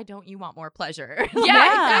like, why don't you want more pleasure? Yeah,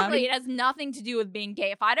 Yeah. exactly. It has nothing to do with being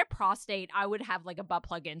gay. If I had a prostate, I would have like a butt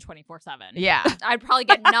plug in 24/7. Yeah. I'd probably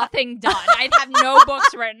get nothing done. I'd have no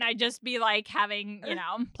books written. I'd just be like having,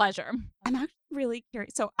 pleasure. I'm actually really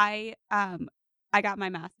curious. So I got my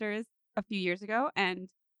master's a few years ago, and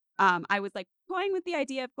I was like toying with the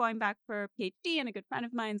idea of going back for a PhD, and a good friend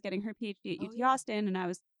of mine's getting her PhD at UT Austin, and I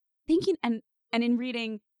was thinking, and in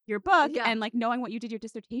reading your book and like knowing what you did your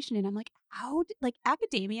dissertation in, I'm like,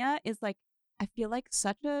 academia is like, I feel like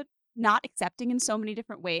such a not accepting in so many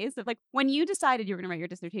different ways. Of like when you decided you were going to write your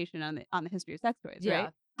dissertation on the history of sex toys, right?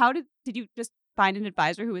 How did you just find an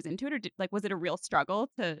advisor who was into it, or was it a real struggle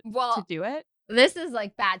to do it? This is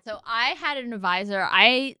like bad. So I had an advisor.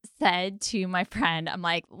 I said to my friend, I'm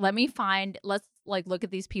like, let's like look at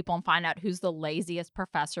these people and find out who's the laziest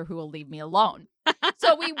professor who will leave me alone.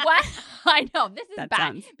 So we went, I know this is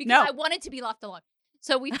bad because I wanted to be left alone.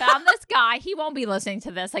 So we found this guy. He won't be listening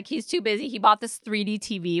to this. Like, he's too busy. He bought this 3D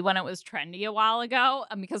TV when it was trendy a while ago.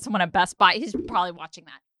 Because someone at Best Buy, he's probably watching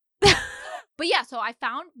that. But yeah, so I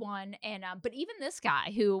found one, and but even this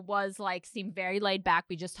guy who was like seemed very laid back.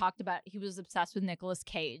 We just talked about he was obsessed with Nicolas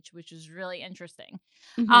Cage, which is really interesting.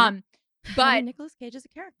 But Nicolas Cage is a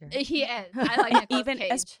character. He is. I like Nicolas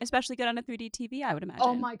Cage. Especially good on a 3D TV, I would imagine.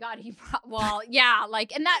 Oh my God, yeah,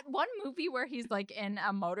 like in that one movie where he's like in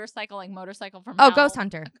a motorcycle from Hell. Ghost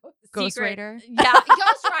Hunter, Ghost Rider. Yeah,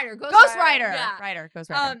 Ghost Rider. Ghost Rider. Yeah.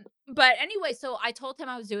 Ghost Rider. But anyway, so I told him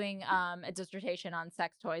I was doing a dissertation on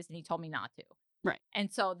sex toys, and he told me not to. Right.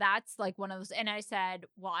 And so that's like one of those. And I said,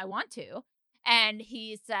 well, I want to. And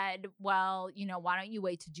he said, well, why don't you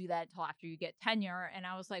wait to do that until after you get tenure? And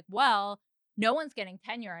I was like, well, no one's getting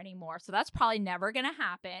tenure anymore. So that's probably never going to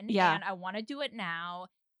happen. Yeah. And I want to do it now.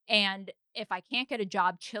 And if I can't get a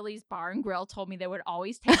job, Chili's Bar and Grill told me they would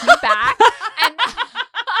always take me back. And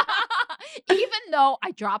even though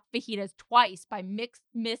I dropped fajitas twice by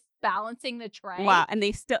misbalancing the tray. Wow. And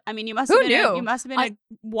they still, I mean, you must Who have been knew? You must have been a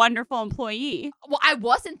wonderful employee. Well, I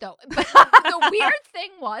wasn't though. But the weird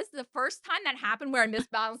thing was the first time that happened where I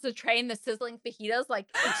misbalanced the tray and the sizzling fajitas like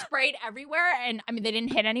sprayed everywhere. And I mean, they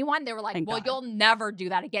didn't hit anyone. They were like, well, you'll never do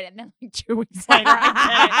that again. And then like 2 weeks later, I did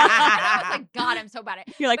it. And I was like, God, I'm so bad at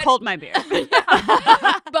it. You're like, hold my beer.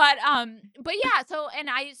 Yeah. But yeah,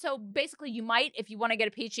 so basically you might, if you want to get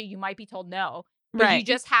a PhD, you might be told no. But Right. you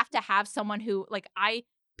just have to have someone who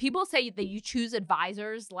people say that you choose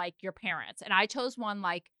advisors like your parents. And I chose one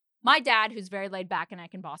like my dad, who's very laid back and I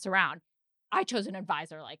can boss around. I chose an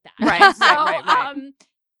advisor like that. Right. So, right.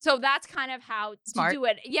 So that's kind of how Smart. to do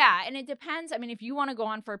it. Yeah. And it depends. I mean, if you want to go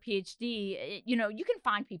on for a PhD, you can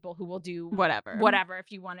find people who will do Whatever.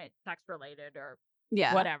 if you want it sex related or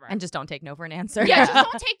Yeah. whatever. And just don't take no for an answer. yeah, just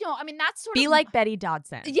don't take no. I mean, that's sort of Be like Betty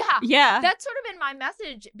Dodson. yeah. Yeah. That's sort of been my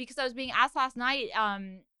message because I was being asked last night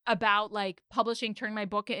about like turning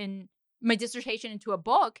my dissertation into a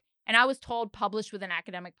book. And I was told publish with an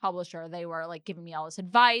academic publisher. They were like giving me all this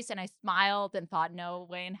advice. And I smiled and thought, no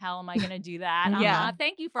way in hell am I going to do that. Yeah.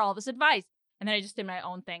 Thank you for all this advice. And then I just did my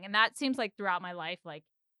own thing. And that seems like throughout my life, like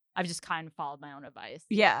I've just kind of followed my own advice.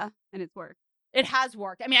 Yeah. And it's worked. It has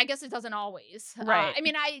worked. I mean, I guess it doesn't always. Right. I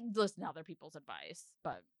mean, I listen to other people's advice,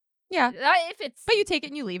 but Yeah. if it's But you take it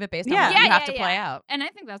and you leave it based on Yeah. what you Yeah, have yeah, to play yeah. out. and I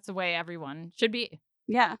think that's the way everyone should be.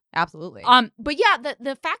 Yeah. Absolutely. But yeah,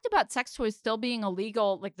 the fact about sex toys still being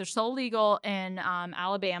illegal, like they're still illegal in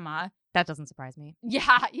Alabama. That doesn't surprise me.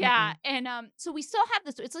 Yeah. And so we still have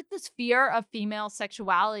this, it's like this fear of female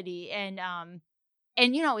sexuality. And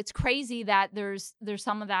it's crazy that there's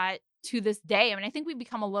some of that to this day. I mean, I think we've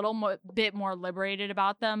become a little bit more liberated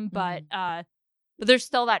about them, but there's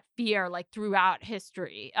still that fear like throughout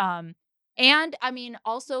history. And I mean,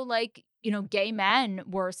 also like, gay men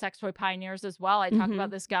were sex toy pioneers as well. I talked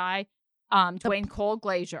about this guy, Dwayne Cole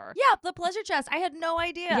Glazier. Yeah, the pleasure chest. I had no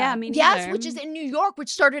idea. Yeah. I mean, Yes, which is in New York, which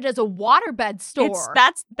started as a waterbed store.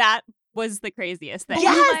 That was the craziest thing. Blew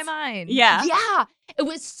Yes! my mind. Yeah. Yeah. It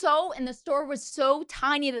was and the store was so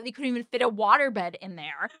tiny that they couldn't even fit a waterbed in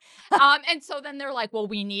there. And so then they're like, well,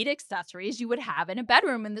 we need accessories you would have in a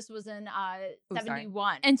bedroom. And this was in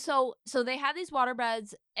 71. And so they had these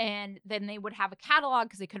waterbeds and then they would have a catalog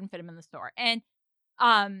because they couldn't fit them in the store. And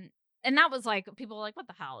that was like, people were like, what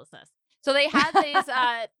the hell is this? So they had these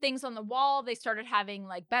things on the wall. They started having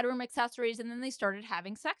like bedroom accessories and then they started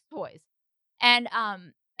having sex toys.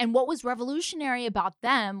 And what was revolutionary about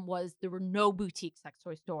them was there were no boutique sex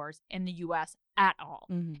toy stores in the U.S. at all.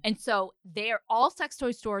 Mm-hmm. And so all sex toy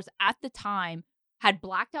stores at the time had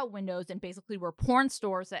blacked out windows and basically were porn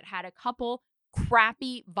stores that had a couple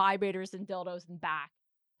crappy vibrators and dildos in back.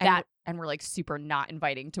 And we're like super not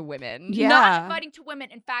inviting to women. Yeah. Not inviting to women.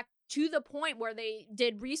 In fact, to the point where they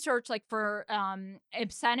did research like for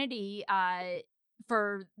obscenity,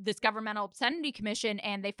 for this governmental obscenity commission,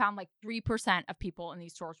 and they found like 3% of people in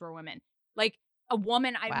these stores were women. Like a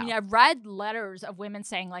woman, I mean, I've read letters of women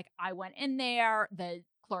saying like, I went in there, the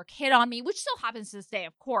clerk hit on me, which still happens to this day,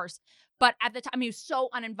 of course. But at the time, I mean, it was so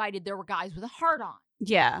uninvited. There were guys with a heart on.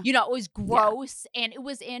 Yeah. It was gross. Yeah. And it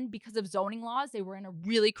was because of zoning laws. They were in a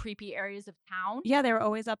really creepy areas of town. Yeah. They were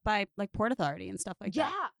always up by like Port Authority and stuff like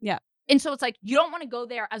that. Yeah. And so it's like, you don't want to go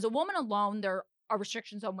there as a woman alone. There a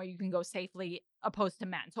restriction zone where you can go safely opposed to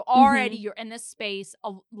men. So already you're in this space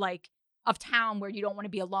of town where you don't want to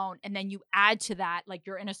be alone. And then you add to that, like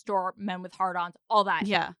you're in a store, men with hard-ons, all that.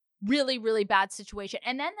 Yeah. Really, really bad situation.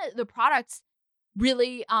 And then the products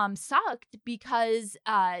really sucked because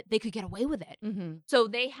they could get away with it. Mm-hmm. So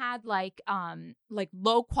they had like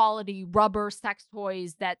low quality rubber sex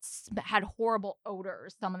toys that had horrible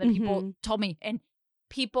odors. Some of the people told me, and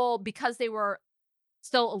people, because they were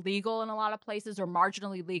still illegal in a lot of places or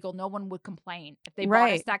marginally legal, no one would complain if they bought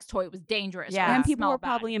a sex toy. It was dangerous. Yeah. And people were bad.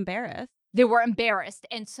 probably embarrassed. They were embarrassed,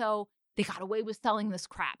 and so they got away with selling this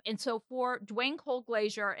crap. And so for Dwayne Cole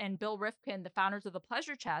Glazier and Bill Rifkin, the founders of the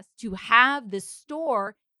Pleasure Chest, to have this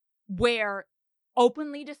store where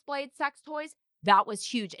openly displayed sex toys, that was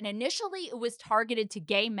huge. And initially it was targeted to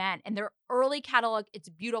gay men, and their early catalog, it's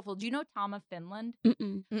beautiful. Do you know Tom of Finland?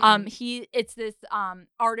 It's this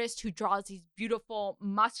artist who draws these beautiful,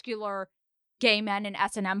 muscular gay men in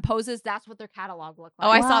S&M poses. That's what their catalog looked like.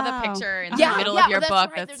 Oh, I saw the picture in the middle of your book.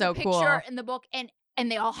 Right. That's There's so a cool. picture in the book, and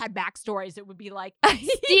they all had backstories. It would be like,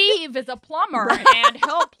 Steve is a plumber, and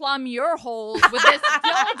he'll plumb your holes with this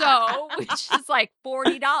dildo, which is like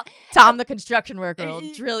 $40. Tom, the construction worker,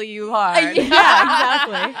 will drill you hard. Yeah,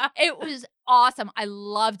 exactly. It was awesome. I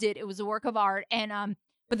loved it. It was a work of art. And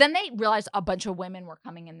but then they realized a bunch of women were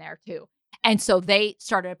coming in there too. And so they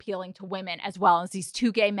started appealing to women as well as these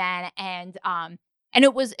two gay men. And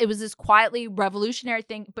it was this quietly revolutionary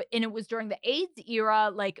thing, and it was during the AIDS era,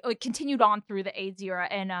 like it continued on through the AIDS era.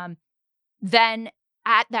 And then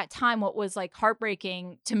at that time, what was like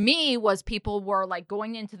heartbreaking to me was people were like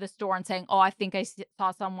going into the store and saying, "Oh, I think I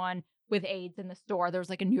saw someone with AIDS in the store." There was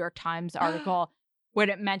like a New York Times article where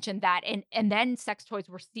it mentioned that, and then sex toys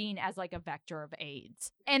were seen as like a vector of AIDS.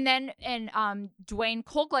 And then Dwayne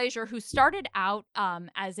Cole Glazier, who started out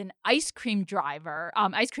as an ice cream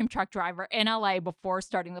truck driver in LA before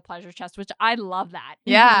starting the Pleasure Chest, which I love that.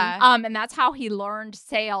 Yeah. And that's how he learned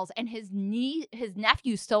sales. And his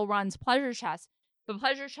nephew still runs Pleasure Chest. The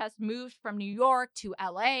Pleasure Chest moved from New York to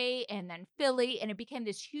LA and then Philly, and it became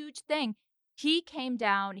this huge thing. He came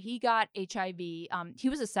down, he got HIV. He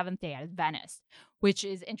was a Seventh-day Adventist, which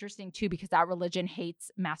is interesting too, because that religion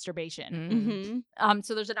hates masturbation.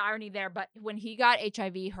 So there's an irony there. But when he got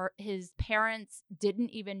HIV, his parents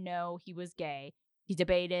didn't even know he was gay. He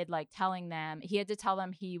debated like telling them. He had to tell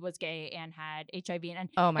them he was gay and had HIV.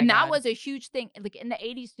 And that was a huge thing. Like in the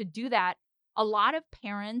 80s, to do that, a lot of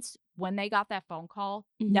parents, when they got that phone call,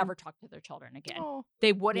 never talked to their children again. Oh.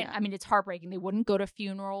 They wouldn't. Yeah. I mean, it's heartbreaking. They wouldn't go to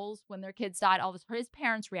funerals when their kids died. All this. His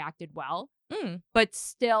parents reacted well, but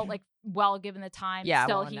still, like, well, given the time,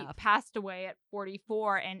 still he passed away at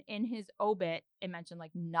 44. And in his obit, it mentioned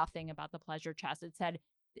like nothing about the Pleasure Chest. It said,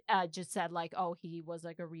 just said like, oh, he was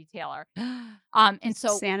like a retailer. And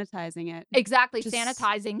so sanitizing it. Exactly.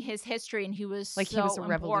 Sanitizing his history. And he was like, so he was a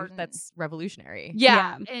important. That's revolutionary.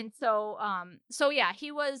 Yeah. And so, yeah,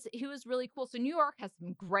 he was really cool. So New York has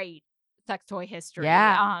some great sex toy history.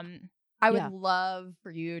 Yeah. I would love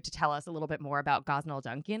for you to tell us a little bit more about Gosnell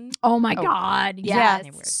Duncan. Oh my God. Yes.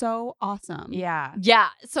 So awesome. Yeah. Yeah.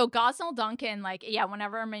 So Gosnell Duncan,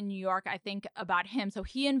 whenever I'm in New York, I think about him. So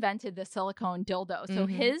he invented the silicone dildo. So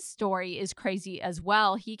his story is crazy as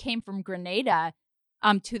well. He came from Grenada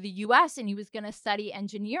to the US, and he was going to study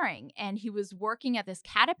engineering, and he was working at this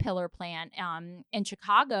Caterpillar plant in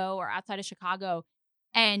Chicago or outside of Chicago.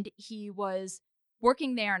 And he was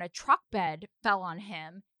working there, and a truck bed fell on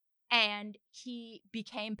him. And he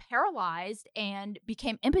became paralyzed and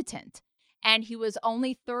became impotent. And he was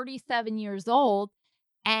only 37 years old.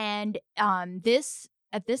 And at this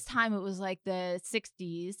time, it was like the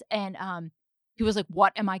 60s. And he was like,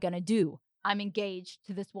 what am I going to do? I'm engaged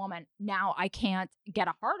to this woman. Now I can't get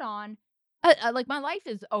a hard on. Like, my life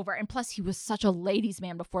is over. And plus, he was such a ladies'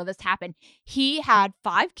 man before this happened. He had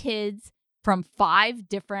 5 kids from 5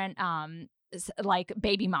 different like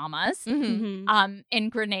baby mamas in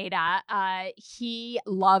Grenada. He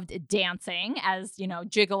loved dancing, as you know,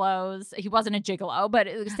 gigolos. He wasn't a gigolo, but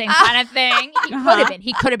it was the same kind of thing.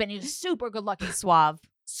 He could have been. He was super good looking, suave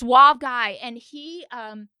guy. And he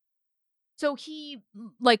so he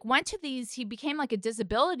like went to he became like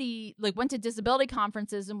went to disability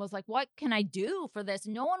conferences and was like, what can I do for this?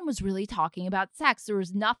 No one was really talking about sex. There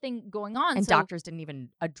was nothing going on. And doctors didn't even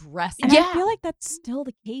address it. And I feel like that's still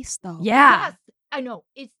the case though. Yeah. Yes, I know.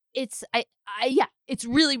 It's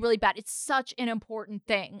really, really bad. It's such an important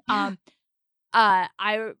thing. Yeah.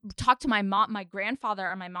 I talked to my mom. My grandfather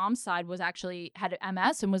on my mom's side had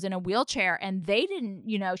MS and was in a wheelchair, and they didn't,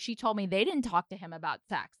 she told me they didn't talk to him about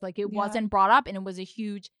sex. Like, it wasn't brought up, and it was a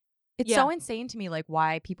huge. It's so insane to me, like,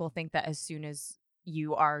 why people think that as soon as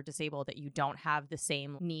you are disabled, that you don't have the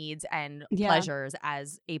same needs and Yeah. pleasures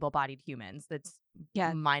as able-bodied humans. That's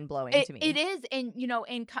Yeah. mind-blowing to me. It is, and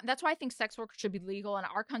that's why I think sex work should be legal in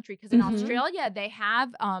our country, because in Mhm. Australia they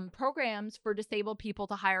have programs for disabled people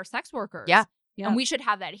to hire sex workers. Yeah. And we should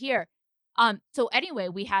have that here. So anyway,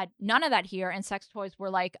 we had none of that here, and sex toys were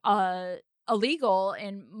like illegal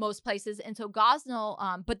in most places. And so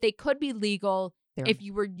Gosnell, but they could be legal if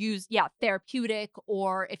you were therapeutic,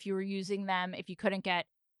 or if you were using them if you couldn't get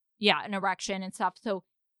an erection and stuff. So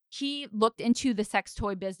he looked into the sex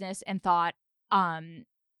toy business and thought,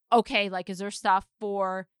 okay, like, is there stuff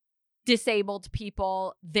for disabled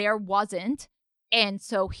people? There wasn't. And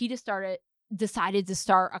so he decided to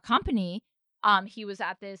start a company. He was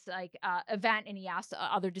at this event, and he asked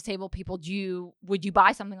other disabled people, would you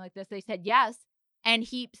buy something like this? They said yes. And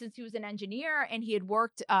since he was an engineer and he had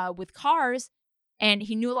worked with cars and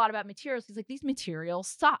he knew a lot about materials, he's like, these materials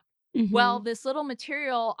suck. Mhm. Well, this little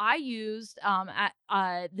material I used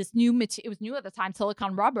at this new it was new at the time,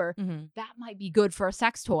 silicone rubber, that might be good for a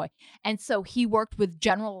sex toy. And so he worked with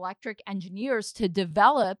General Electric engineers to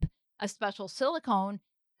develop a special silicone,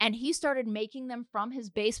 and he started making them from his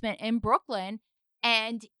basement in Brooklyn.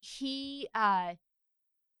 And he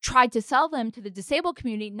tried to sell them to the disabled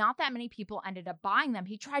community. Not that many people ended up buying them.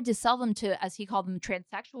 He tried to sell them to, as he called them,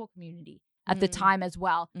 transsexual community at the time as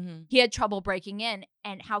well. He had trouble breaking in,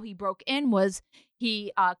 and how he broke in was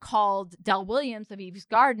he called Del Williams of Eve's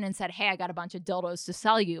Garden and said, hey, I got a bunch of dildos to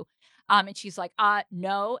sell you. And she's like,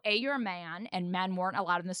 no, you're a man, and men weren't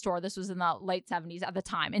allowed in the store. This was in the late 70s at the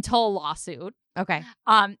time, until a lawsuit. Okay.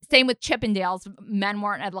 Same with Chippendales. Men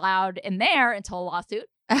weren't allowed in there until a lawsuit.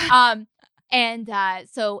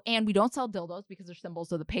 And we don't sell dildos because they're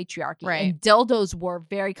symbols of the patriarchy. Right. And dildos were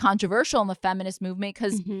very controversial in the feminist movement,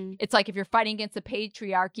 because Mhm. it's like, if you're fighting against the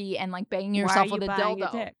patriarchy and like banging Why are yourself you with a buying a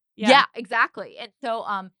dildo. dick? Yeah, exactly. And so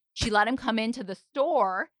she let him come into the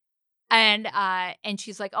store, and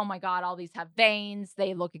she's like, oh my God, all these have veins.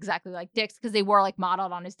 They look exactly like dicks, because they were like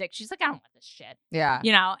modeled on his dick. She's like, I don't want this shit. Yeah.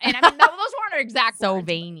 And I mean, those weren't her exact So words.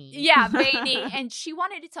 veiny. Yeah, veiny. And she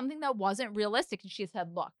wanted something that wasn't realistic. And she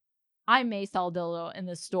said, look, I may sell dildo in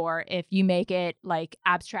the store if you make it like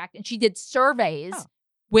abstract. And she did surveys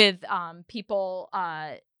with people,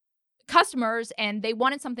 customers, and they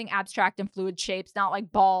wanted something abstract and fluid shapes, not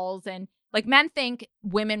like balls. And like, men think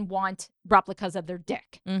women want replicas of their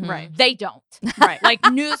dick. Right. They don't. Right. Like,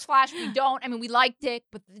 newsflash, we don't. I mean, we like dick,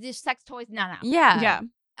 but this sex toys, no. Yeah. Yeah.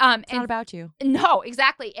 It's not about you. No,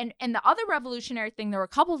 exactly. And the other revolutionary thing, there were a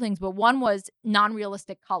couple of things, but one was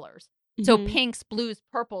non-realistic colors. So Mhm. pinks, blues,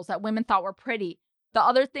 purples that women thought were pretty. The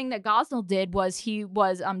other thing that Gosnell did was he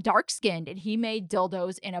was dark-skinned, and he made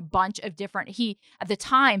dildos in a bunch of different, at the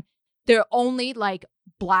time, their only like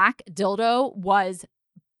black dildo was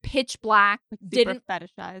pitch black, Like, super didn't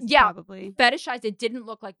fetishized, Yeah. probably. fetishized. It didn't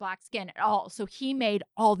look like black skin at all. So he made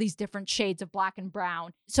all these different shades of black and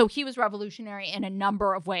brown. So he was revolutionary in a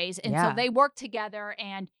number of ways. And Yeah. so they worked together,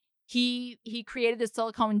 and he created this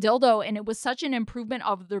silicone dildo, and it was such an improvement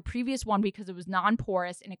of the previous one because it was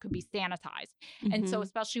non-porous and it could be sanitized. And so Mhm.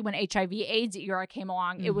 especially when HIV AIDS era came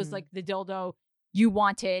along, it was Mhm. like the dildo you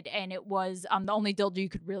wanted, and it was the only dildo you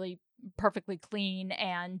could really perfectly clean,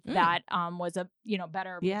 and that was a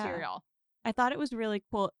better Yeah. material. I thought it was really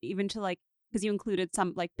cool, even to like, because you included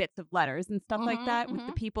some like bits of letters and stuff like Mhm, that with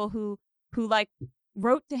the mhm. people who like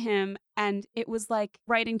wrote to him, and it was like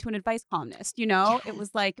writing to an advice columnist. It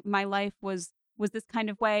was like, my life was this kind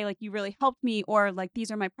of way, like, you really helped me, or like, these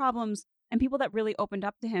are my problems, and people that really opened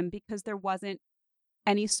up to him, because there wasn't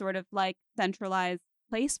any sort of like centralized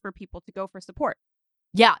place for people to go for support.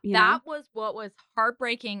 Yeah, You that was what was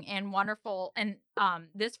heartbreaking and wonderful. And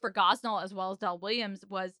this for Gosnell as well as Del Williams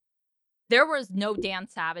was, there was no Dan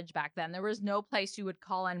Savage back then. There was no place you would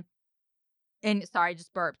call in. And sorry, I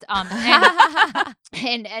just burped.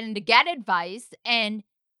 And to get advice. And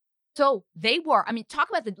so they were, I mean, talk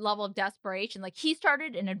about the level of desperation. Like, he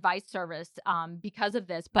started an advice service because of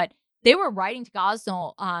this, but they were writing to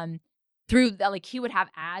Gosnell through the, like, he would have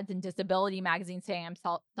ads in disability magazines saying, I'm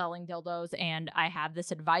selling dildos and I have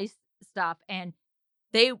this advice stuff. And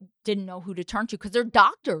they didn't know who to turn to because their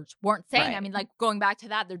doctors weren't saying, I Right. mean, like, going back to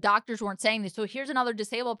that, their doctors weren't saying this. So here's another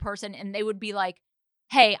disabled person, and they would be like,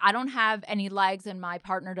 hey, I don't have any legs and my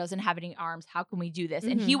partner doesn't have any arms. How can we do this?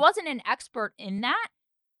 And he wasn't an expert in that,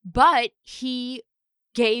 but he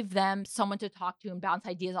gave them someone to talk to and bounce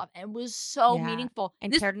ideas off. And it was so Yeah. meaningful.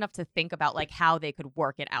 And This- cared enough to think about like how they could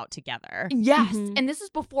work it out together. Yes. Mhm. And this is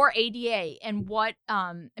before ADA and what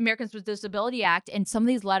Americans with Disability Act. And some of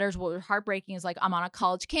these letters, what was heartbreaking is like, I'm on a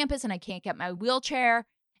college campus and I can't get my wheelchair.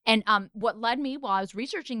 And what led me while I was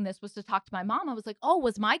researching this was to talk to my mom. I was like, oh,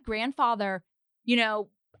 was my grandfather,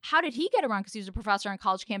 how did he get around? Because he was a professor on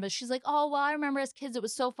college campus. She's like, oh, well, I remember as kids, it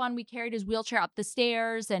was so fun. We carried his wheelchair up the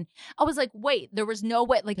stairs. And I was like, wait, there was no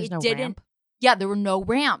way. Like, There's it no didn't. ramp? Yeah, there were no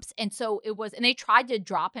ramps. And so it was, and they tried to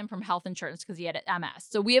drop him from health insurance because he had MS.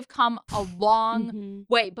 So we have come a long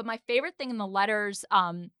way. But my favorite thing in the letters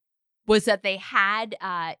was that they had,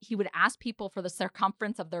 he would ask people for the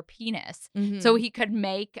circumference of their penis so he could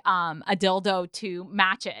make a dildo to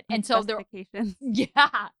match it. And so there,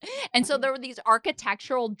 and so there were these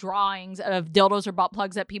architectural drawings of dildos or butt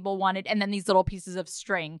plugs that people wanted, and then these little pieces of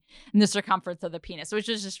string in the circumference of the penis, which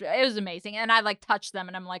was just, it was amazing. And I like touched them,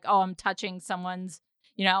 and I'm like, oh, I'm touching somene's,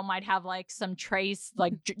 might have like some trace,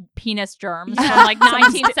 like penis germs from like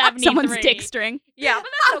 1973. Someone's dick string. Yeah,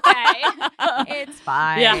 but that's okay. It's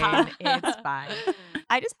fine. Yeah. It's fine.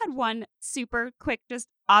 I just had one super quick just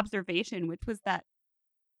observation, which was that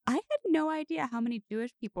I had no idea how many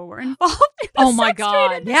Jewish people were involved in the Oh my sex trade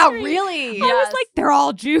God. industry. Yeah, really. I was like, they're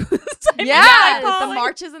all Jews. Yeah, Like, the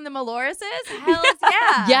marches and the Malorises. Hells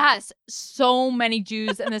yeah. Yes, so many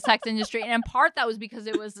Jews in the sex industry. And in part, that was because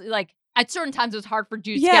it was like, at certain times, it was hard for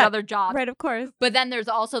Jews to get other jobs. Right, of course. But then there's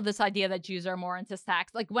also this idea that Jews are more into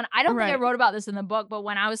sex. Like I don't think I Right. wrote about this in the book, but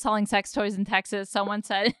when I was selling sex toys in Texas, someone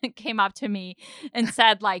came up to me and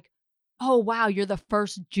said like, oh, wow, you're the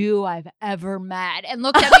first Jew I've ever met. And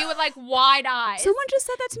looked at me with like wide eyes. Someone just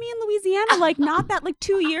said that to me in Louisiana, like not that, like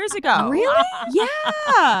 2 years ago. Really?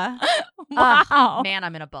 Yeah. Wow. Man,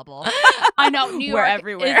 I'm in a bubble. I know. New York We're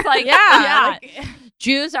everywhere. is like, Yeah, yeah.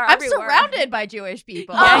 Jews are I'm everywhere. surrounded by Jewish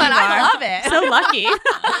people, Yeah, and you I are. love it. So lucky.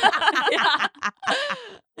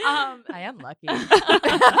 I am lucky.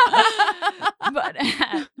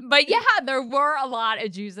 but yeah, there were a lot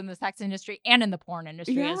of Jews in the sex industry and in the porn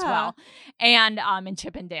industry as Yeah. well, and in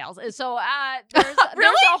Chippendales. So there's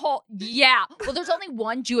a whole Well, there's only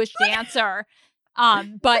one Jewish dancer.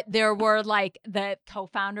 But there were like the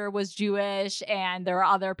co-founder was Jewish, and there were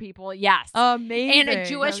other people. Yes. Amazing. And a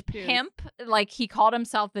Jewish No Jews. pimp, like he called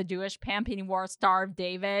himself the Jewish pimp, and he wore a Star of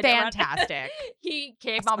David. Fantastic. He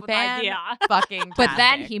came up with the idea. Fucking But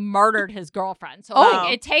then he murdered his girlfriend. So Oh.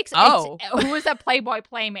 like, it takes Oh. who was a Playboy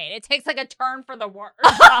playmate. It takes like a turn for the worse.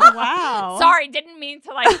 Wow. Sorry, didn't mean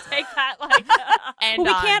to like take that like and we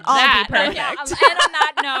on can't all be that, perfect. Yeah, and on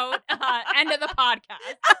that note, end of the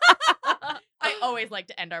podcast. I always like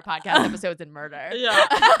to end our podcast episodes in murder. Yeah.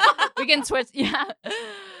 We can switch. Yeah.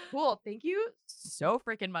 Cool. Thank you so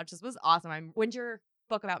freaking much. This was awesome. When's your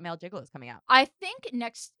book about male gigolos coming out? I think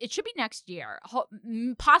it should be next year.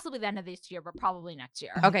 Possibly the end of this year, but probably next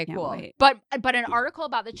year. Okay, Can't cool. wait. But an article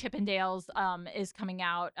about the Chippendales is coming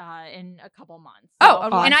out in a couple months. Oh,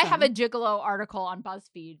 and I awesome. have a gigolo article on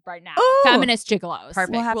BuzzFeed right now. Ooh. Feminist gigolos.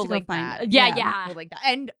 Perfect. We'll have to go link find that. it. Yeah. We'll link that.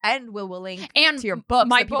 And we'll link And to your book.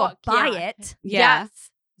 my so people book, buy yeah. it. Yeah. Yes.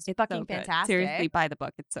 It's fucking so good. fantastic. Seriously, buy the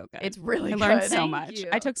book. It's so good. It's really I good. learned so Thank much. you.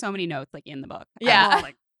 I took so many notes like in the book. Yeah.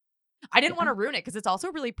 Like, I didn't want to ruin it because it's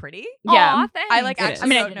also really pretty. yeah. Aw, thanks. I like It is.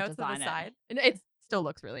 actually I wrote didn't notes on the design it. side. And it still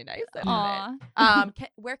looks really nice. I love Aw. it.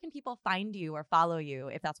 Where can people find you or follow you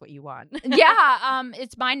if that's what you want? Yeah,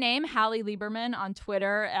 it's my name, Hallie Lieberman, on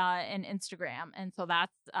Twitter and Instagram, and so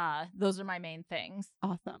that's those are my main things.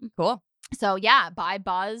 Awesome. Cool. So yeah, buy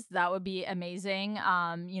Buzz, that would be amazing.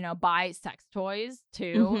 Buy sex toys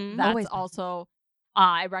too. Mhm. That's Always buy also.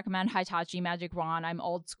 I recommend Hitachi Magic Wand. I'm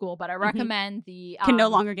old school, but I recommend the Can no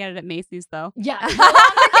longer get it at Macy's though. Yeah, no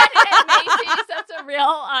longer get it at Macy's. That's a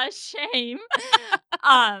real shame.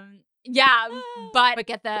 Yeah, but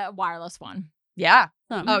get the wireless one. Yeah.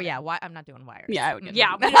 Awesome. Oh yeah. Why? I'm not doing wires. Yeah, I would get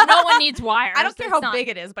Yeah, that. no one needs wires. I don't care It's how not- big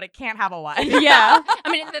it is, but it can't have a wire. Yeah.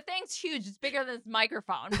 I mean, the thing's huge. It's bigger than this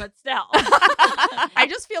microphone, but still. I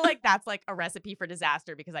just feel like that's like a recipe for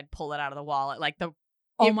disaster because I'd pull it out of the wall at like the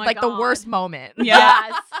Oh my the God. worst moment. Yeah.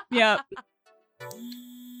 Yes. Yep.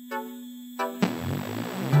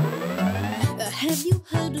 Have you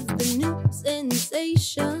heard of the new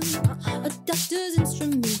sensation? A doctor's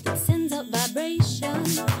instrument that sends out vibration.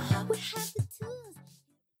 We have the tools.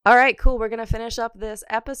 All right, cool. We're gonna finish up this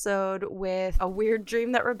episode with a weird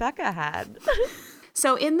dream that Rebecca had.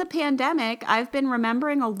 So in the pandemic, I've been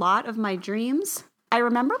remembering a lot of my dreams. I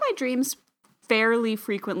remember my dreams fairly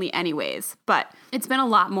frequently anyways, but it's been a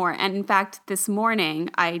lot more. And in fact, this morning,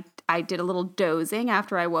 I did a little dozing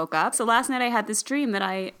after I woke up. So last night I had this dream that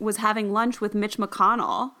I was having lunch with Mitch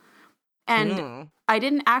McConnell. And I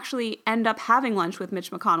didn't actually end up having lunch with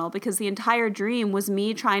Mitch McConnell because the entire dream was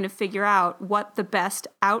me trying to figure out what the best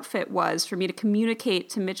outfit was for me to communicate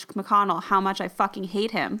to Mitch McConnell how much I fucking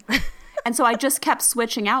hate him. And so I just kept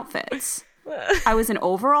switching outfits. I was in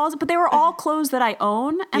overalls, but they were all clothes that I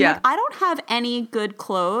own. And Yeah. like, I don't have any good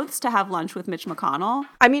clothes to have lunch with Mitch McConnell.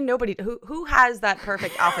 I mean, nobody who has that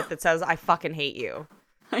perfect outfit that says "I fucking hate you."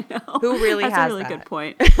 I know. Who really That's has a really that? good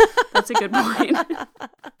point. That's a good point.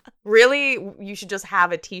 Really, you should just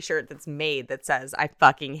have a T-shirt that's made that says "I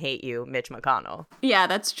fucking hate you, Mitch McConnell." Yeah,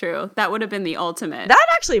 that's true. That would have been the ultimate. That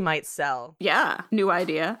actually might sell. Yeah, new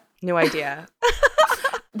idea. No idea.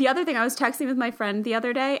 The other thing, I was texting with my friend the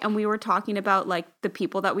other day, and we were talking about like the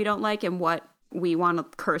people that we don't like and what we want to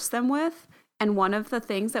curse them with. And one of the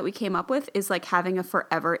things that we came up with is like having a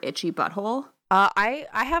forever itchy butthole. I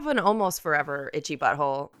have an almost forever itchy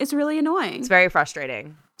butthole. It's really annoying. It's very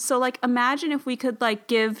frustrating. So like imagine if we could like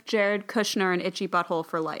give Jared Kushner an itchy butthole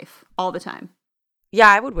for life all the time. Yeah,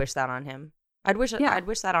 I would wish that on him. I'd wish Yeah.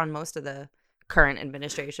 that on most of the current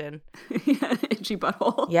administration. Yeah, itchy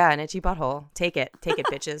butthole. Yeah, an itchy butthole. Take it,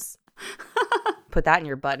 bitches. Put that in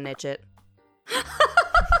your butt and itch it.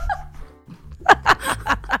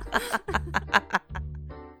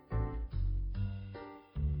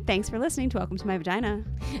 Thanks for listening to Welcome to My Vagina.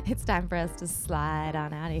 It's time for us to slide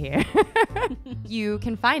on out of here. You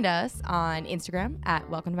can find us on Instagram at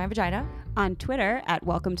Welcome to My Vagina. On Twitter at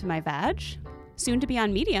Welcome to My Vag. Soon to be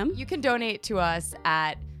on Medium. You can donate to us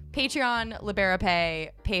at Patreon, LiberaPay,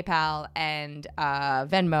 PayPal, and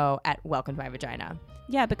Venmo at Welcome to My Vagina.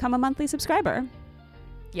 Yeah, become a monthly subscriber.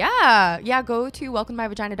 Yeah, go to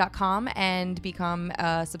welcometomyvagina.com and become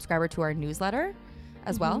a subscriber to our newsletter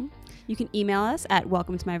as well. You can email us at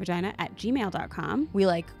welcometomyvagina@gmail.com. We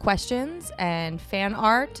like questions and fan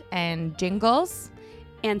art and jingles.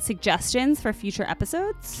 And suggestions for future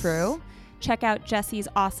episodes. True. Check out Jessie's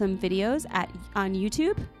awesome videos on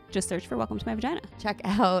YouTube. Just search for Welcome to My Vagina. Check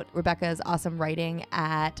out Rebecca's awesome writing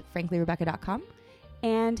at franklyrebecca.com.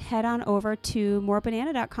 And head on over to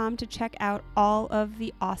morebanana.com to check out all of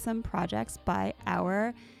the awesome projects by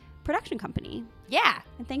our production company. Yeah.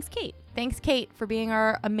 And thanks, Kate. Thanks, Kate, for being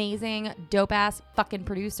our amazing, dope-ass fucking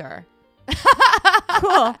producer.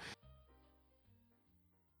 Cool.